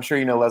 Leslie, I'm sure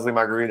you know Leslie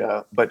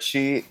Margarita, but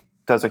she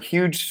does a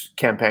huge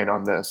campaign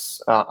on this,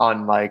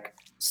 on like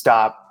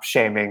stop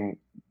shaming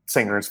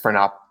singers for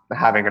not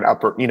having an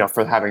upper, you know,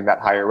 for having that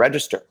higher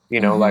register. You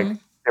know, like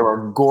there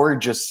are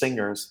gorgeous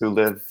singers who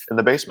live in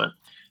the basement.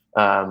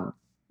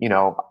 You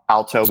know,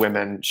 alto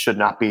women should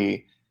not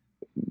be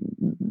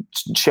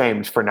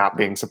shamed for not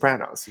being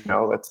sopranos. You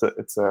know, it's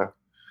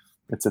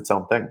its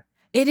own thing.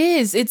 It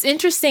is. It's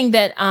interesting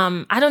that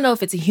I don't know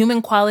if it's a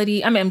human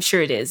quality. I mean, I'm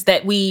sure it is,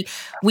 that we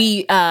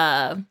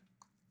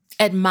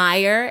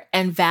admire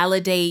and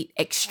validate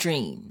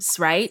extremes,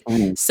 right?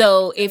 Mm.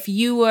 So if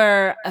you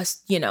were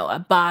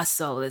a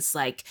basso that's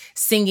like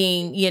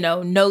singing, you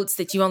know, notes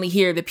that you only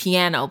hear the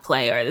piano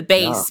play or the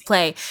bass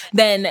play,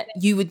 then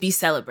you would be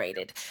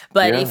celebrated.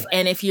 But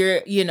if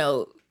you're, you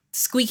know,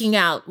 squeaking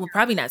out, well,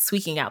 probably not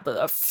squeaking out,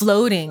 but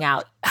floating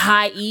out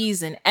high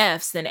E's and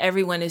F's, then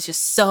everyone is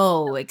just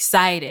so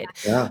excited.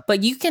 Yeah.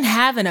 But you can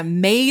have an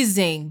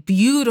amazing,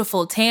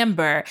 beautiful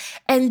timbre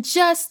and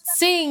just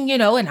sing, you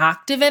know, an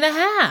octave and a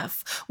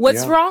half.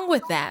 What's wrong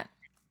with that?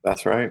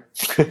 That's right.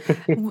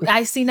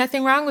 I see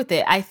nothing wrong with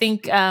it. I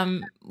think,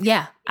 I'm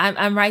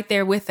right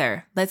there with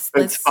her.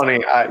 It's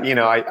funny.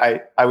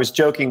 I was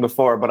joking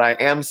before, but I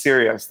am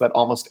serious that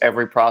almost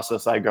every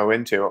process I go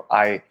into,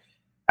 I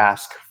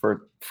ask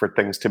for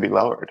things to be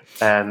lowered.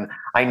 And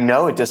I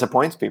know it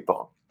disappoints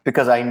people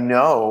because I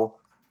know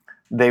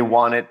they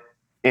want it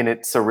in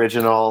its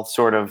original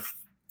sort of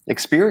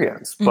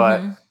experience.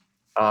 But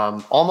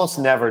almost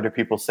never do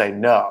people say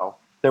no.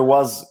 There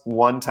was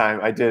one time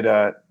I did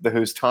the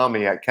Who's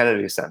Tommy at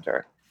Kennedy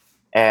Center,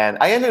 and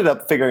I ended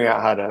up figuring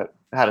out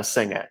how to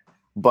sing it.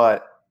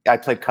 But I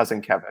played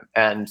Cousin Kevin,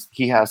 and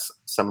he has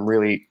some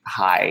really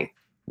high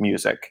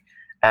music.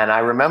 And I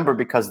remember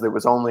because there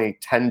was only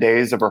 10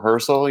 days of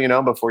rehearsal,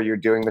 before you're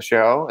doing the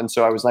show. And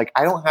so I was like,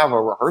 I don't have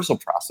a rehearsal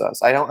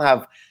process. I don't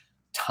have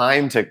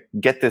time to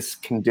get this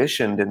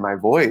conditioned in my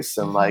voice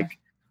and like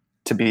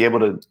to be able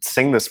to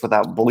sing this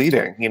without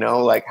bleeding,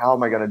 like how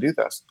am I going to do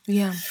this?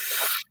 Yeah.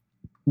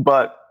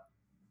 But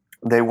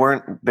they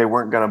weren't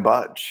going to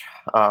budge.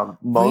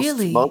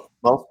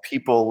 Most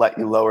people let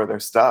you lower their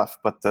stuff,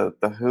 but the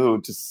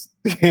Who just,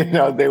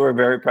 they were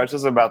very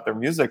precious about their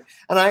music.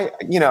 And I,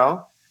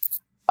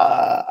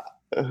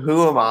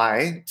 who am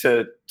I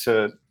to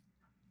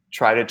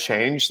try to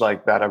change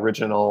like that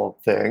original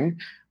thing?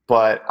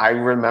 But I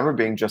remember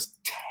being just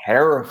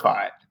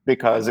terrified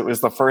because it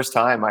was the first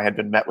time I had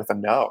been met with a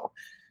no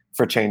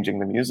for changing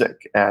the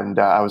music. And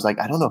I was like,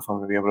 I don't know if I'm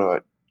going to be able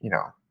to,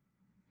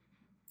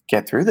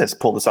 get through this,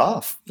 pull this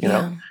off, you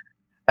know?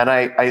 And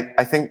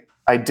I think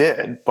I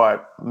did,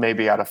 but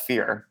maybe out of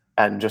fear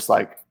and just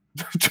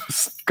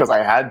because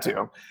I had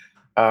to.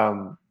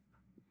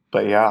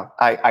 But yeah,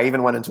 I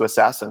even went into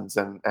Assassins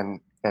and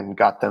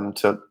got them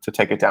to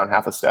take it down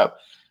half a step.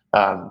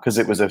 Because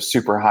it was a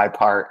super high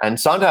part. And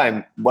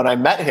Sondheim, when I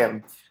met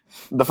him,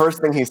 the first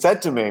thing he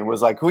said to me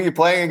was like, who are you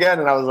playing again?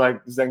 And I was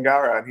like,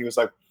 Zangara. And he was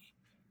like,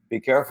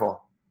 be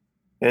careful.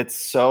 It's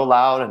so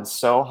loud and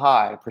so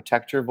high.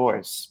 Protect your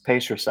voice.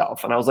 Pace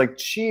yourself. And I was like,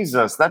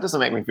 Jesus, that doesn't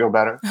make me feel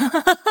better.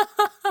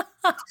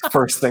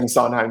 First thing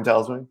Sondheim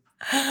tells me.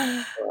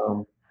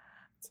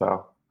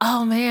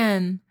 Oh,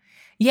 man.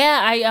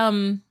 Yeah,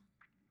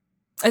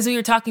 as we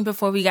were talking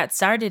before we got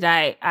started,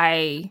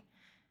 I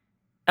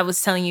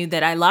was telling you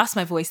that I lost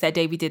my voice that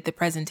day we did the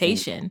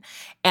presentation.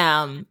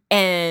 And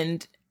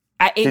did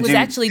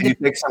you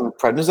take some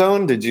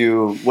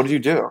prednisone? What did you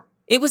do?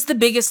 It was the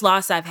biggest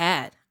loss I've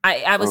had.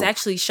 I was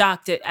actually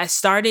shocked. I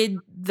started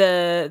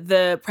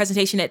the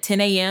presentation at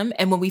 10 a.m.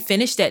 and when we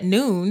finished at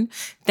noon,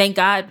 thank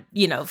God,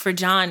 for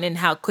John and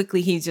how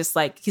quickly he's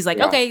like,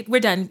 okay,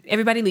 we're done.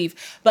 Everybody leave.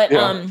 But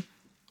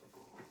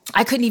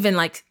I couldn't even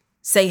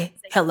say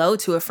hello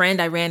to a friend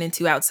I ran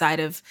into outside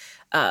of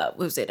what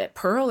was it, at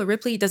Pearl or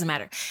Ripley? It doesn't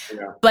matter.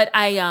 Yeah. But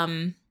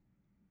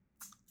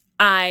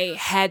I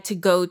had to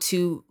go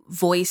to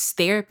voice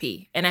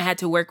therapy and I had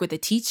to work with a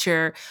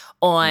teacher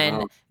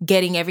on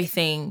getting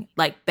everything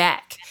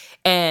back.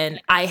 And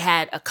I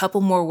had a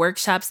couple more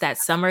workshops that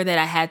summer that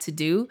I had to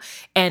do.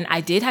 And I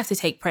did have to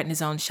take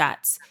prednisone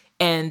shots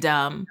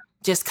and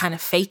just kind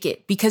of fake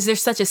it because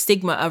there's such a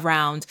stigma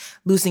around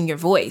losing your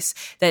voice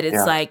that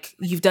it's like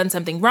you've done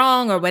something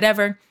wrong or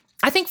whatever.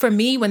 I think for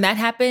me, when that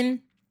happened,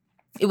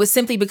 it was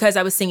simply because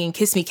I was singing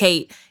Kiss Me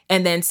Kate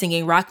and then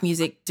singing rock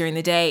music during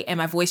the day and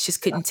my voice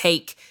just couldn't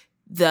take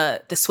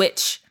the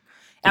switch.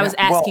 I was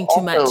asking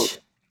too much.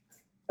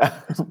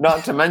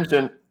 Not to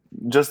mention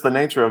just the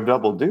nature of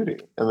double duty.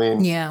 I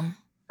mean,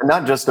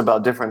 not just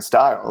about different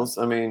styles.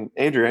 I mean,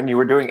 Adrienne, you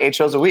were doing 8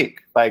 shows a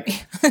week.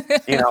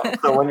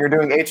 So when you're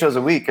doing 8 shows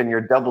a week and you're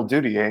double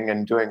dutying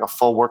and doing a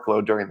full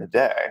workload during the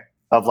day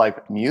of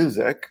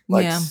music,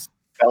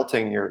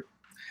 belting your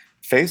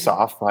face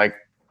off,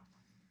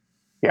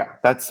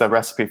 that's a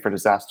recipe for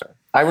disaster.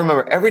 I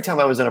remember every time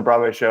I was in a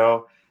Broadway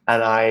show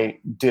and I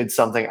did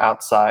something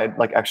outside,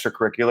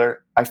 extracurricular,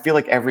 I feel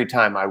like every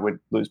time I would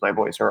lose my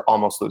voice or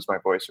almost lose my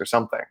voice or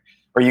something.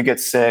 Or you get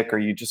sick or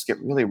you just get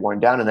really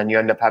worn down and then you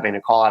end up having to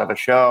call out of a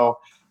show.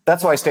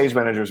 That's why stage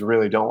managers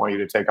really don't want you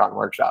to take on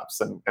workshops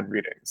and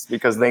readings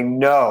because they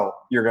know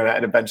you're going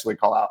to eventually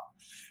call out.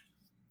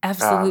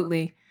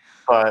 Absolutely.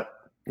 But,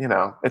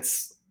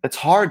 it's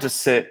hard to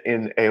sit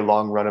in a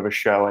long run of a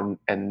show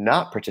and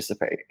not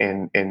participate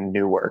in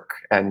new work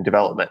and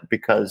development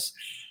because,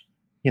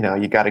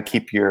 you got to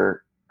keep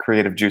your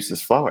creative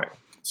juices flowing.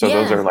 So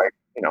those are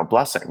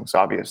blessings,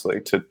 obviously,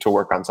 to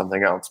work on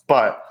something else.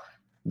 But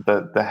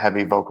the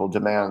heavy vocal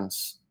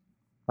demands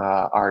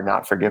are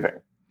not forgiving.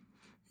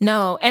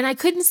 No. And I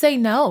couldn't say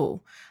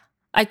no.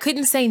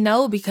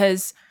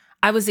 Because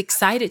I was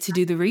excited to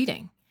do the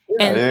reading.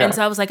 And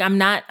so I was like, I'm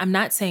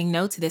not saying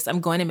no to this. I'm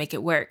going to make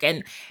it work.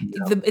 And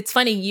it's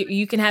funny,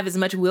 you can have as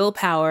much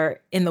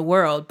willpower in the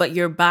world, but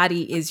your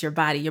body is your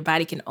body. Your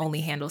body can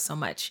only handle so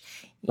much.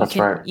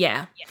 Right.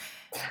 Yeah.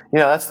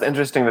 That's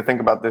interesting to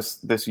think about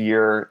this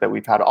year that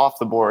we've had off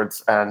the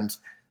boards and,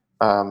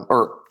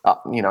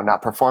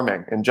 not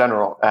performing in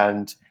general.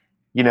 And,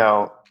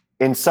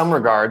 in some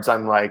regards,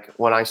 I'm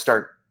when I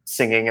start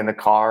singing in the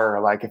car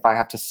or if I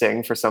have to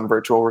sing for some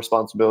virtual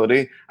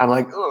responsibility, I'm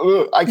like,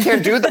 I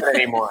can't do that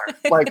anymore.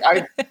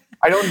 I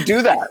don't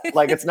do that.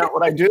 It's not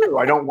what I do.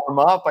 I don't warm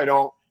up. I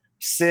don't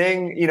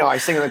sing, I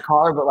sing in the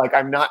car, but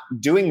I'm not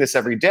doing this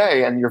every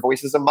day. And your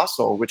voice is a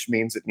muscle, which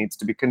means it needs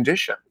to be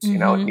conditioned. It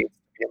needs to be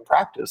in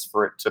practice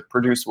for it to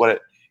produce what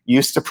it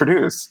used to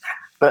produce.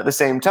 But at the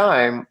same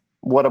time,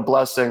 what a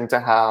blessing to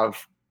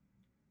have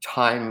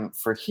time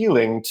for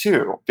healing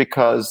too,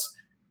 because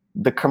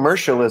the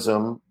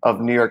commercialism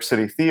of New York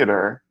City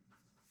theater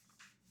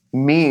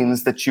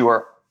means that you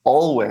are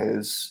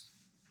always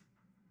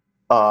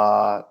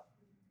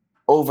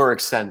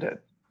overextended,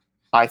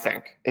 I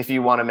think, if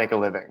you want to make a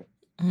living.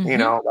 You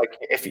know, like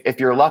if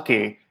you're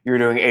lucky, you're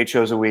doing 8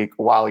 shows a week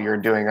while you're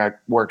doing a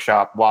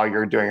workshop, while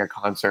you're doing a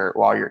concert,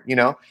 while you're,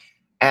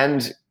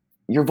 and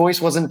your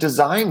voice wasn't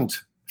designed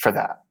for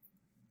that.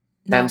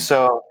 No. And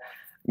so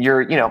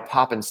you're,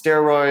 popping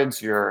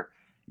steroids, you're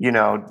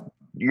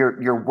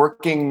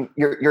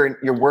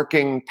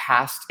working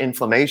past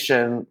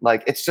inflammation.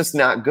 Like, it's just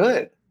not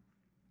good.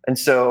 And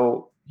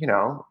so,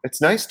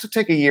 it's nice to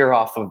take a year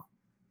off of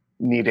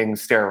needing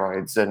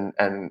steroids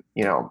and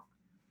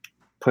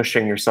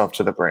pushing yourself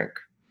to the brink.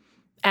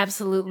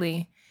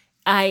 Absolutely.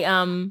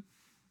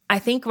 I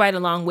think right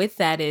along with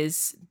that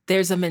is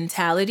there's a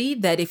mentality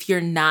that if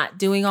you're not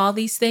doing all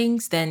these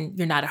things, then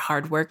you're not a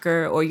hard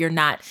worker, or you're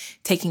not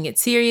taking it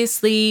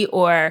seriously,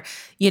 or,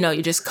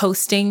 you're just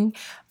coasting.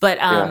 But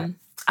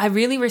I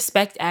really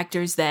respect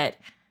actors that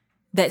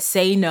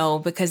say no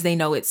because they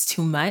know it's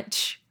too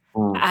much.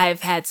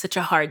 I've had such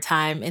a hard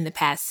time in the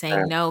past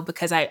saying no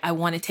because I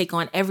want to take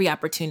on every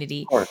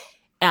opportunity. But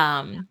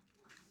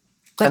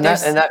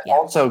that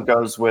also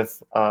goes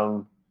with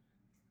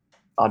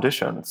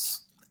auditions.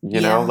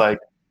 Like,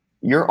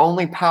 your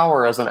only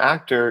power as an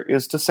actor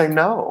is to say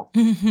no.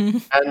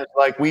 And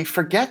like, we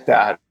forget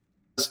that.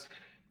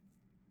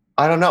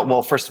 I don't know.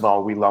 Well, first of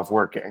all, we love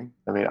working.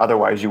 I mean,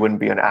 otherwise you wouldn't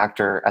be an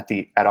actor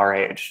at our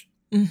age.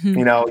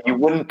 You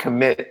wouldn't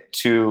commit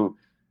to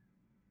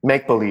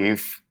make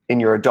believe in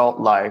your adult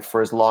life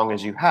for as long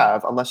as you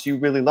have unless you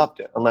really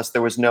loved it, unless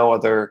there was no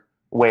other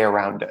way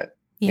around it.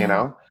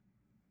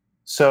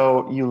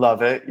 So you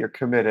love it, you're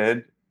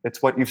committed,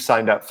 it's what you've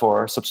signed up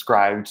for,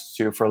 subscribed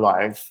to for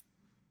life.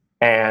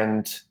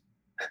 And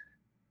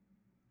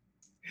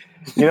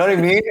you know what I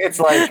mean? It's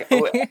like,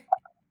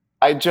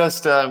 I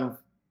just,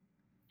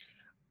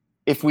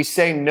 if we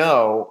say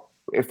no,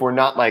 if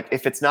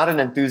it's not an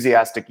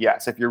enthusiastic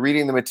yes, if you're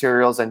reading the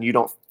materials and you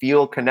don't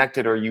feel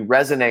connected or you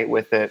resonate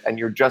with it and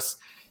you're just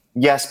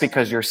yes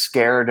because you're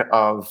scared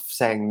of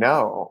saying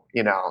no,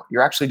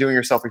 you're actually doing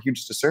yourself a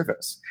huge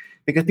disservice,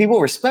 because people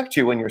respect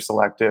you when you're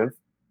selective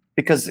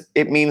because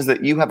it means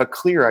that you have a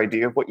clear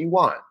idea of what you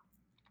want.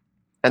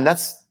 And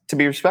that's to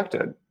be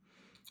respected.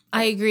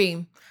 I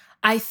agree.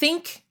 I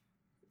think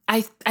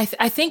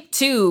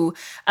too,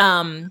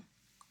 I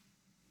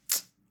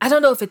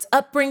don't know if it's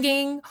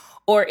upbringing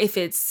or if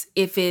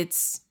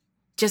it's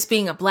just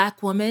being a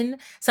Black woman.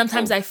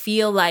 Sometimes I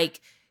feel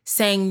like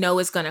saying no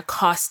is going to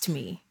cost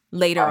me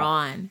later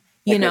on.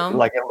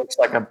 Like it looks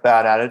like a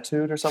bad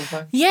attitude or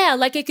something? Yeah,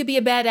 like it could be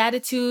a bad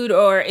attitude,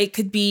 or it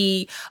could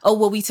be, oh,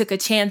 well, we took a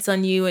chance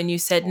on you and you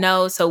said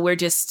no, so we're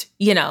just,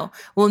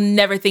 we'll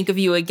never think of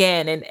you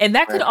again. And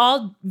that could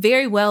all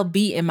very well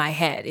be in my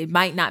head. It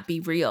might not be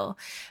real.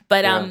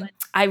 But I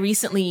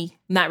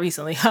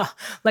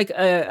like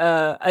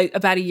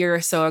about a year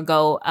or so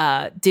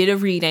ago, did a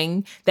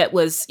reading that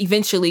was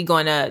eventually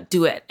going to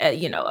do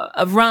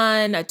a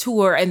run, a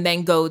tour, and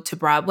then go to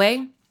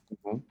Broadway.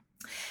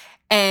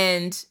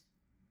 And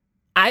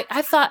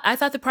I thought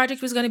the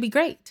project was going to be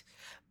great.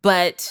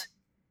 But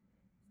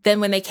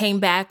then when they came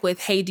back with,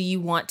 hey, do you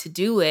want to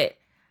do it?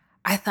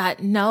 I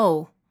thought,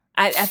 no.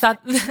 I thought,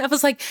 I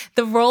was like,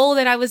 the role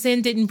that I was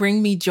in didn't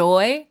bring me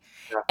joy.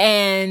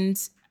 And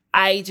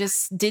I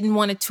just didn't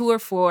want to tour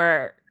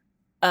for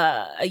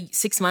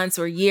 6 months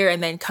or a year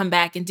and then come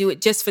back and do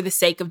it just for the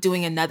sake of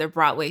doing another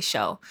Broadway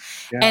show.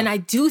 And I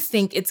do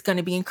think it's going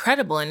to be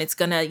incredible, and it's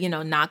going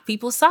to, knock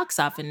people's socks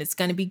off, and it's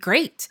going to be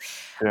great.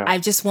 I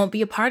just won't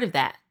be a part of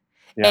that.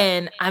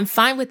 And I'm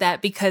fine with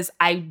that because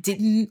I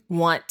didn't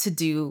want to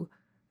do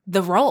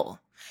the role.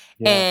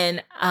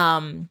 And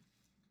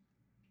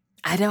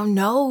I don't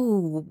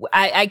know.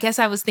 I guess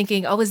I was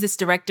thinking, oh, is this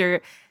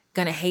director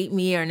going to hate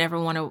me or never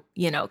want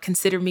to,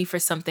 consider me for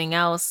something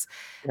else?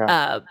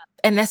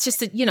 And that's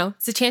just,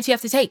 it's a chance you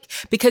have to take,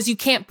 because you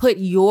can't put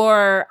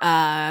your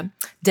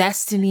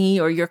destiny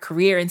or your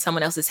career in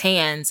someone else's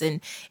hands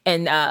and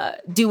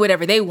do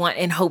whatever they want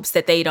in hopes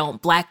that they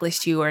don't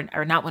blacklist you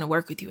or not want to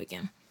work with you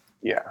again.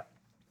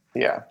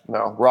 Yeah.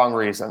 No, wrong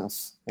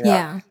reasons.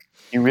 Yeah.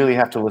 You really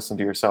have to listen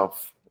to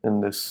yourself in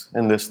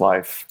this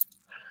life.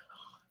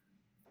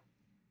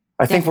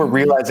 I think we're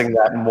realizing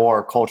that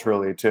more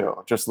culturally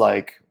too. Just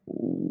like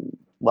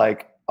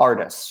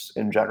artists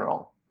in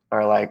general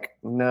are like,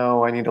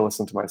 no, I need to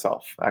listen to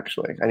myself.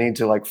 Actually, I need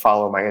to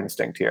follow my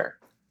instinct here.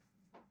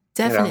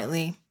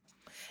 Definitely.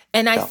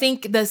 And I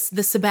think the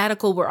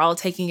sabbatical we're all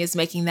taking is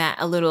making that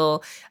a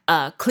little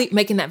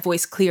making that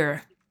voice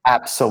clearer.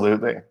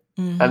 Absolutely.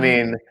 I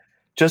mean,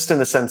 just in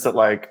the sense that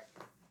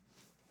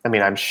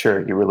I'm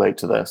sure you relate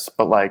to this,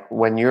 but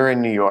when you're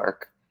in New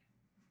York,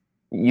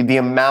 the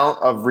amount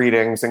of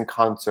readings and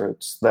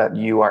concerts that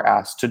you are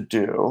asked to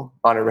do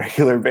on a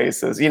regular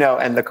basis,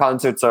 and the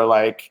concerts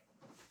are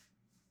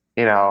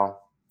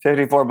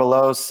 54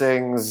 Below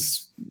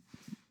sings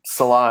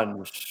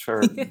Solange,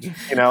 or,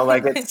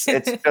 it's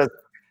just,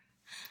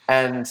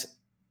 and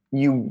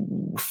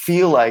you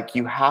feel like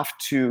you have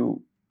to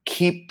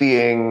keep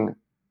being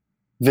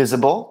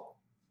visible,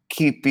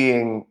 keep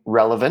being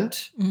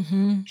relevant,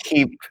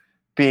 keep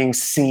being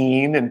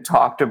seen and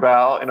talked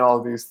about and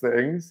all these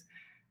things.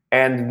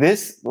 And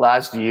this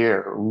last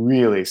year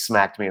really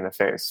smacked me in the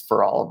face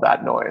for all of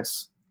that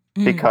noise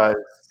because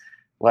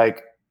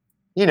like,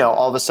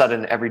 all of a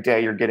sudden every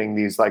day you're getting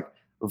these like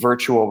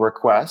virtual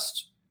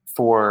requests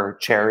for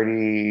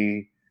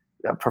charity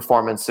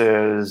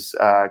performances.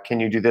 Can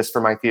you do this for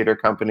my theater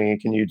company?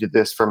 Can you do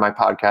this for my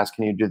podcast?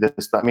 Can you do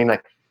this? I mean,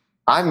 like,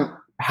 I'm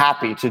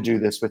happy to do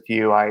this with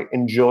you. I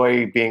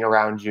enjoy being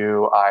around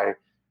you.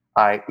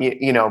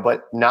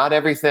 But not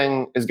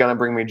everything is going to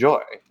bring me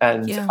joy.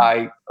 And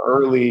I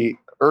early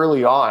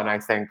on, I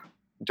think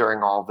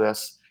during all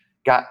this,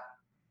 got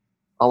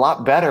a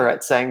lot better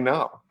at saying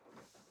no.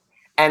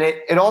 And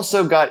it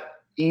also got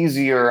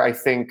easier, I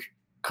think,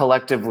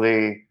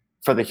 collectively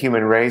for the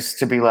human race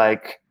to be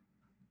like,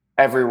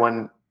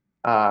 everyone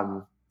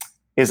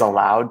is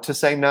allowed to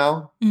say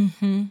no.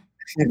 Mm-hmm.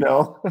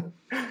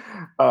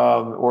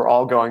 We're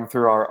all going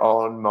through our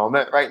own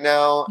moment right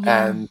now.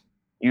 Yeah. And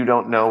you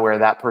don't know where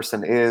that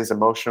person is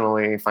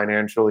emotionally,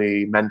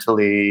 financially,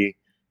 mentally,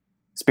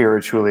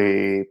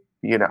 spiritually.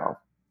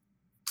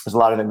 There's a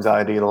lot of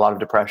anxiety, a lot of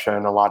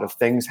depression, a lot of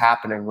things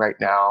happening right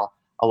now,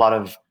 a lot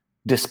of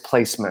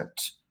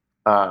displacement,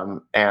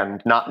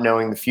 and not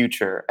knowing the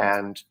future.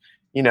 And,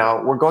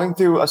 we're going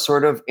through a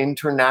sort of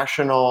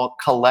international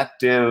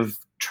collective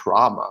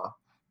trauma,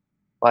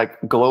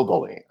 like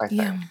globally, I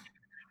think. Yeah.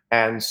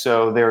 And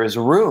so there is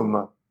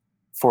room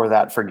for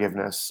that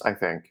forgiveness, I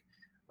think.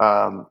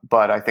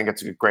 But I think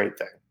it's a great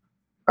thing.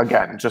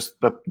 Again, just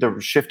the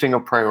shifting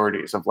of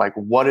priorities of like,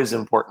 what is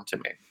important to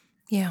me?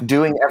 Yeah.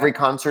 Doing every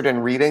concert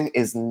and reading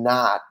is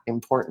not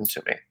important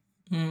to me.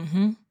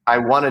 Mm-hmm. I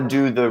want to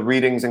do the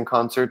readings and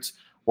concerts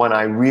when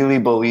I really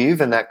believe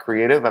in that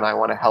creative and I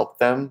want to help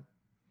them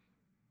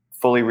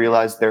fully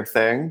realize their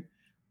thing.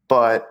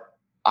 But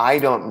I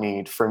don't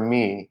need, for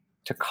me,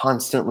 to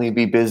constantly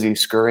be busy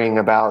scurrying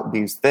about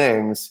these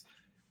things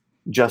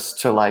just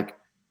to like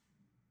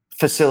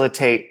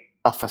facilitate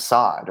a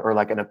facade or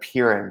like an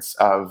appearance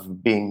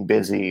of being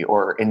busy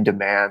or in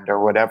demand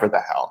or whatever the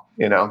hell,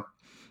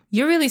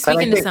 You're really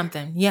speaking to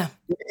something. Yeah.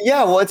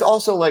 Yeah. Well, it's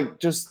also like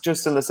just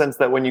in the sense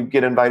that when you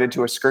get invited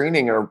to a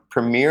screening or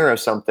premiere of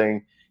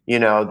something,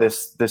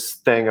 this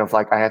thing of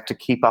like, I have to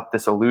keep up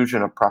this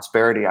illusion of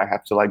prosperity. I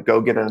have to like go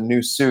get a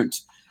new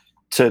suit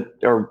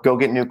or go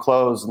get new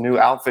clothes, new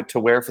outfit to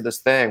wear for this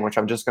thing, which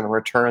I'm just going to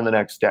return the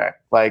next day.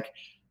 Like,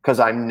 cause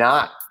I'm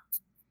not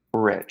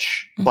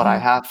rich, but I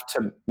have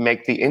to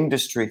make the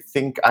industry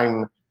think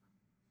I'm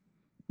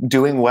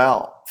doing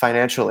well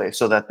financially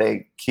so that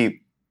they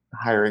keep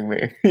hiring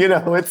me.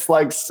 It's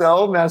like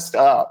so messed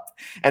up.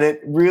 And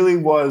it really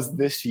was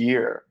this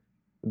year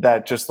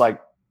that just like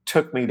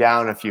took me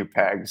down a few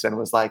pegs and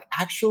was like,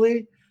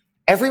 actually,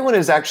 everyone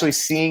is actually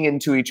seeing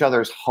into each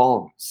other's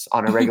homes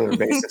on a regular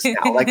basis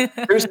now. Like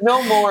there's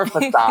no more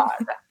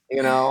facade,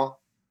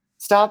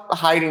 stop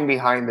hiding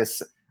behind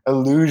this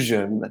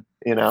illusion,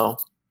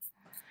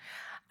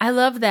 I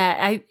love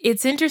that.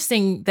 It's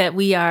interesting that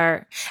we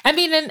are, and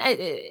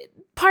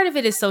part of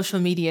it is social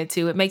media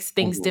too. It makes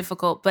things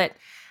difficult, but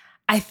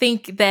I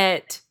think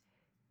that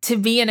to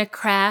be in a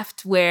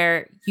craft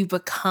where you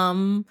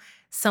become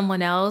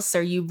someone else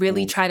or you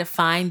really try to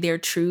find their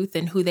truth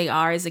and who they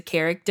are as a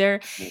character,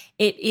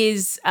 it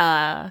is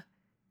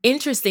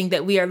interesting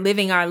that we are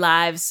living our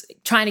lives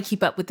trying to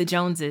keep up with the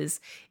Joneses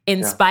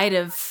in spite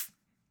of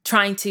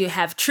trying to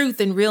have truth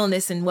and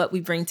realness in what we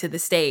bring to the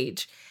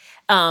stage.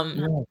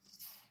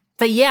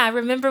 But yeah, I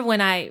remember when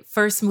I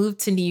first moved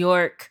to New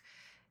York,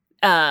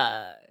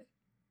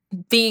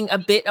 being a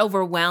bit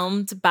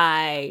overwhelmed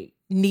by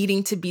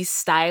needing to be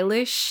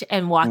stylish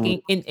and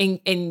walking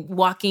in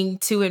walking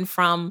to and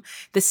from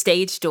the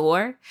stage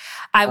door.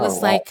 I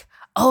was like,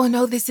 oh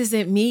no, this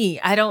isn't me.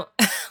 I don't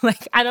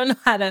know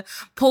how to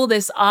pull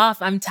this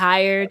off. I'm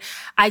tired.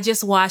 I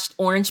just washed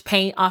orange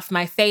paint off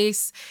my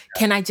face.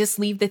 Can I just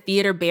leave the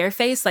theater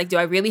barefaced? Like, do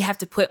I really have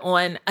to put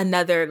on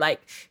another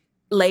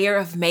layer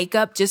of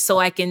makeup just so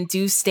I can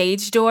do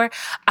stage door?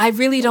 I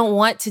really don't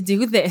want to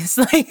do this.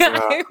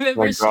 I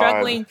remember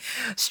struggling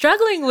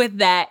with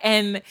that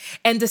and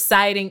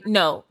deciding,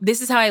 no,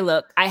 this is how I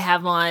look. I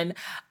have on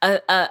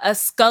a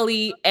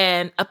scully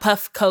and a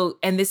puff coat,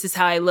 and this is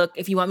how I look.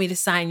 If you want me to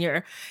sign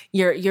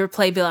your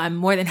playbill, I'm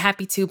more than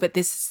happy to, but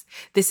this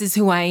is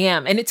who I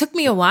am. And it took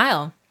me a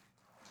while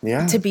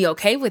to be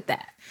okay with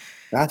that.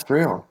 That's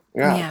real.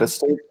 Yeah. The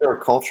stage door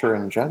culture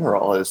in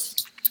general is,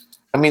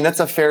 that's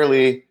a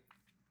fairly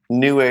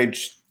new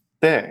age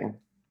thing,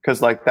 because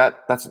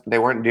that's they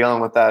weren't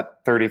dealing with that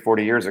 30,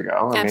 40 years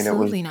ago.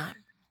 Absolutely not.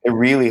 It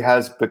really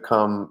has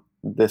become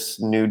this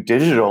new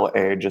digital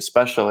age,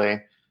 especially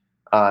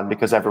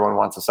because everyone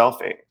wants a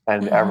selfie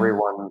and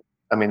everyone,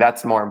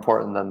 that's more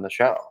important than the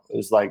show,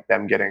 is like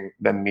them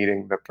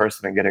meeting the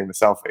person and getting the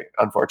selfie,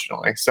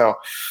 unfortunately. So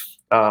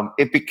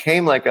it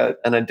became like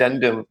an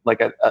addendum,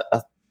 like an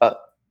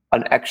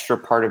extra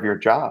part of your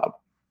job.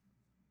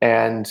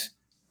 And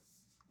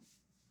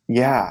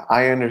yeah,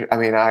 I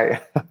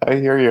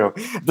hear you.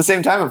 At the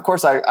same time, of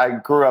course, I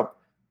grew up,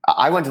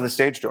 I went to the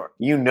stage door.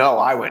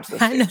 I went to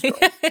the stage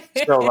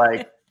door. So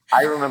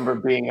I remember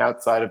being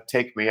outside of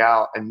Take Me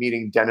Out and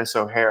meeting Dennis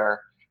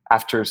O'Hare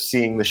after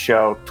seeing the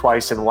show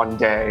twice in one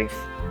day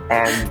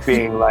and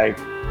being like,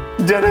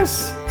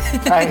 Dennis,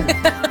 I'm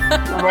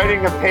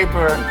writing a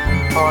paper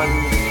on,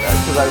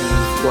 because I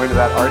was going to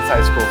that arts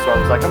high school, so I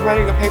was like, I'm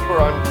writing a paper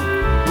on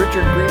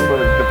Richard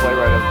Greenberg, the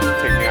playwright of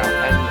Take Me Out,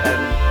 and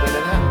they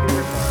didn't have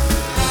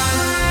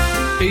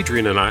me.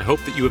 Adrian and I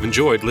hope that you have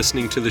enjoyed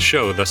listening to the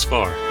show thus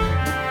far.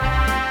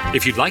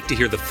 If you'd like to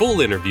hear the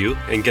full interview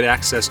and get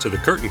access to the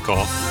curtain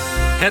call,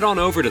 head on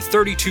over to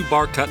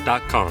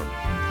 32barcut.com,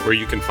 where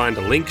you can find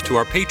a link to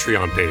our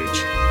Patreon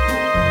page.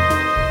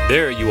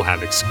 There you will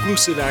have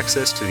exclusive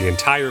access to the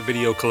entire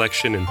video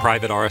collection and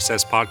private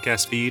RSS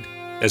podcast feed,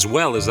 as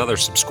well as other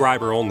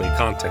subscriber-only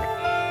content.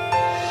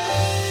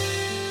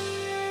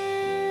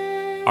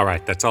 All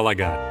right, that's all I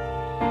got.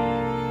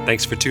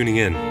 Thanks for tuning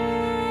in.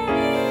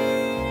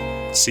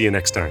 See you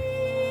next time.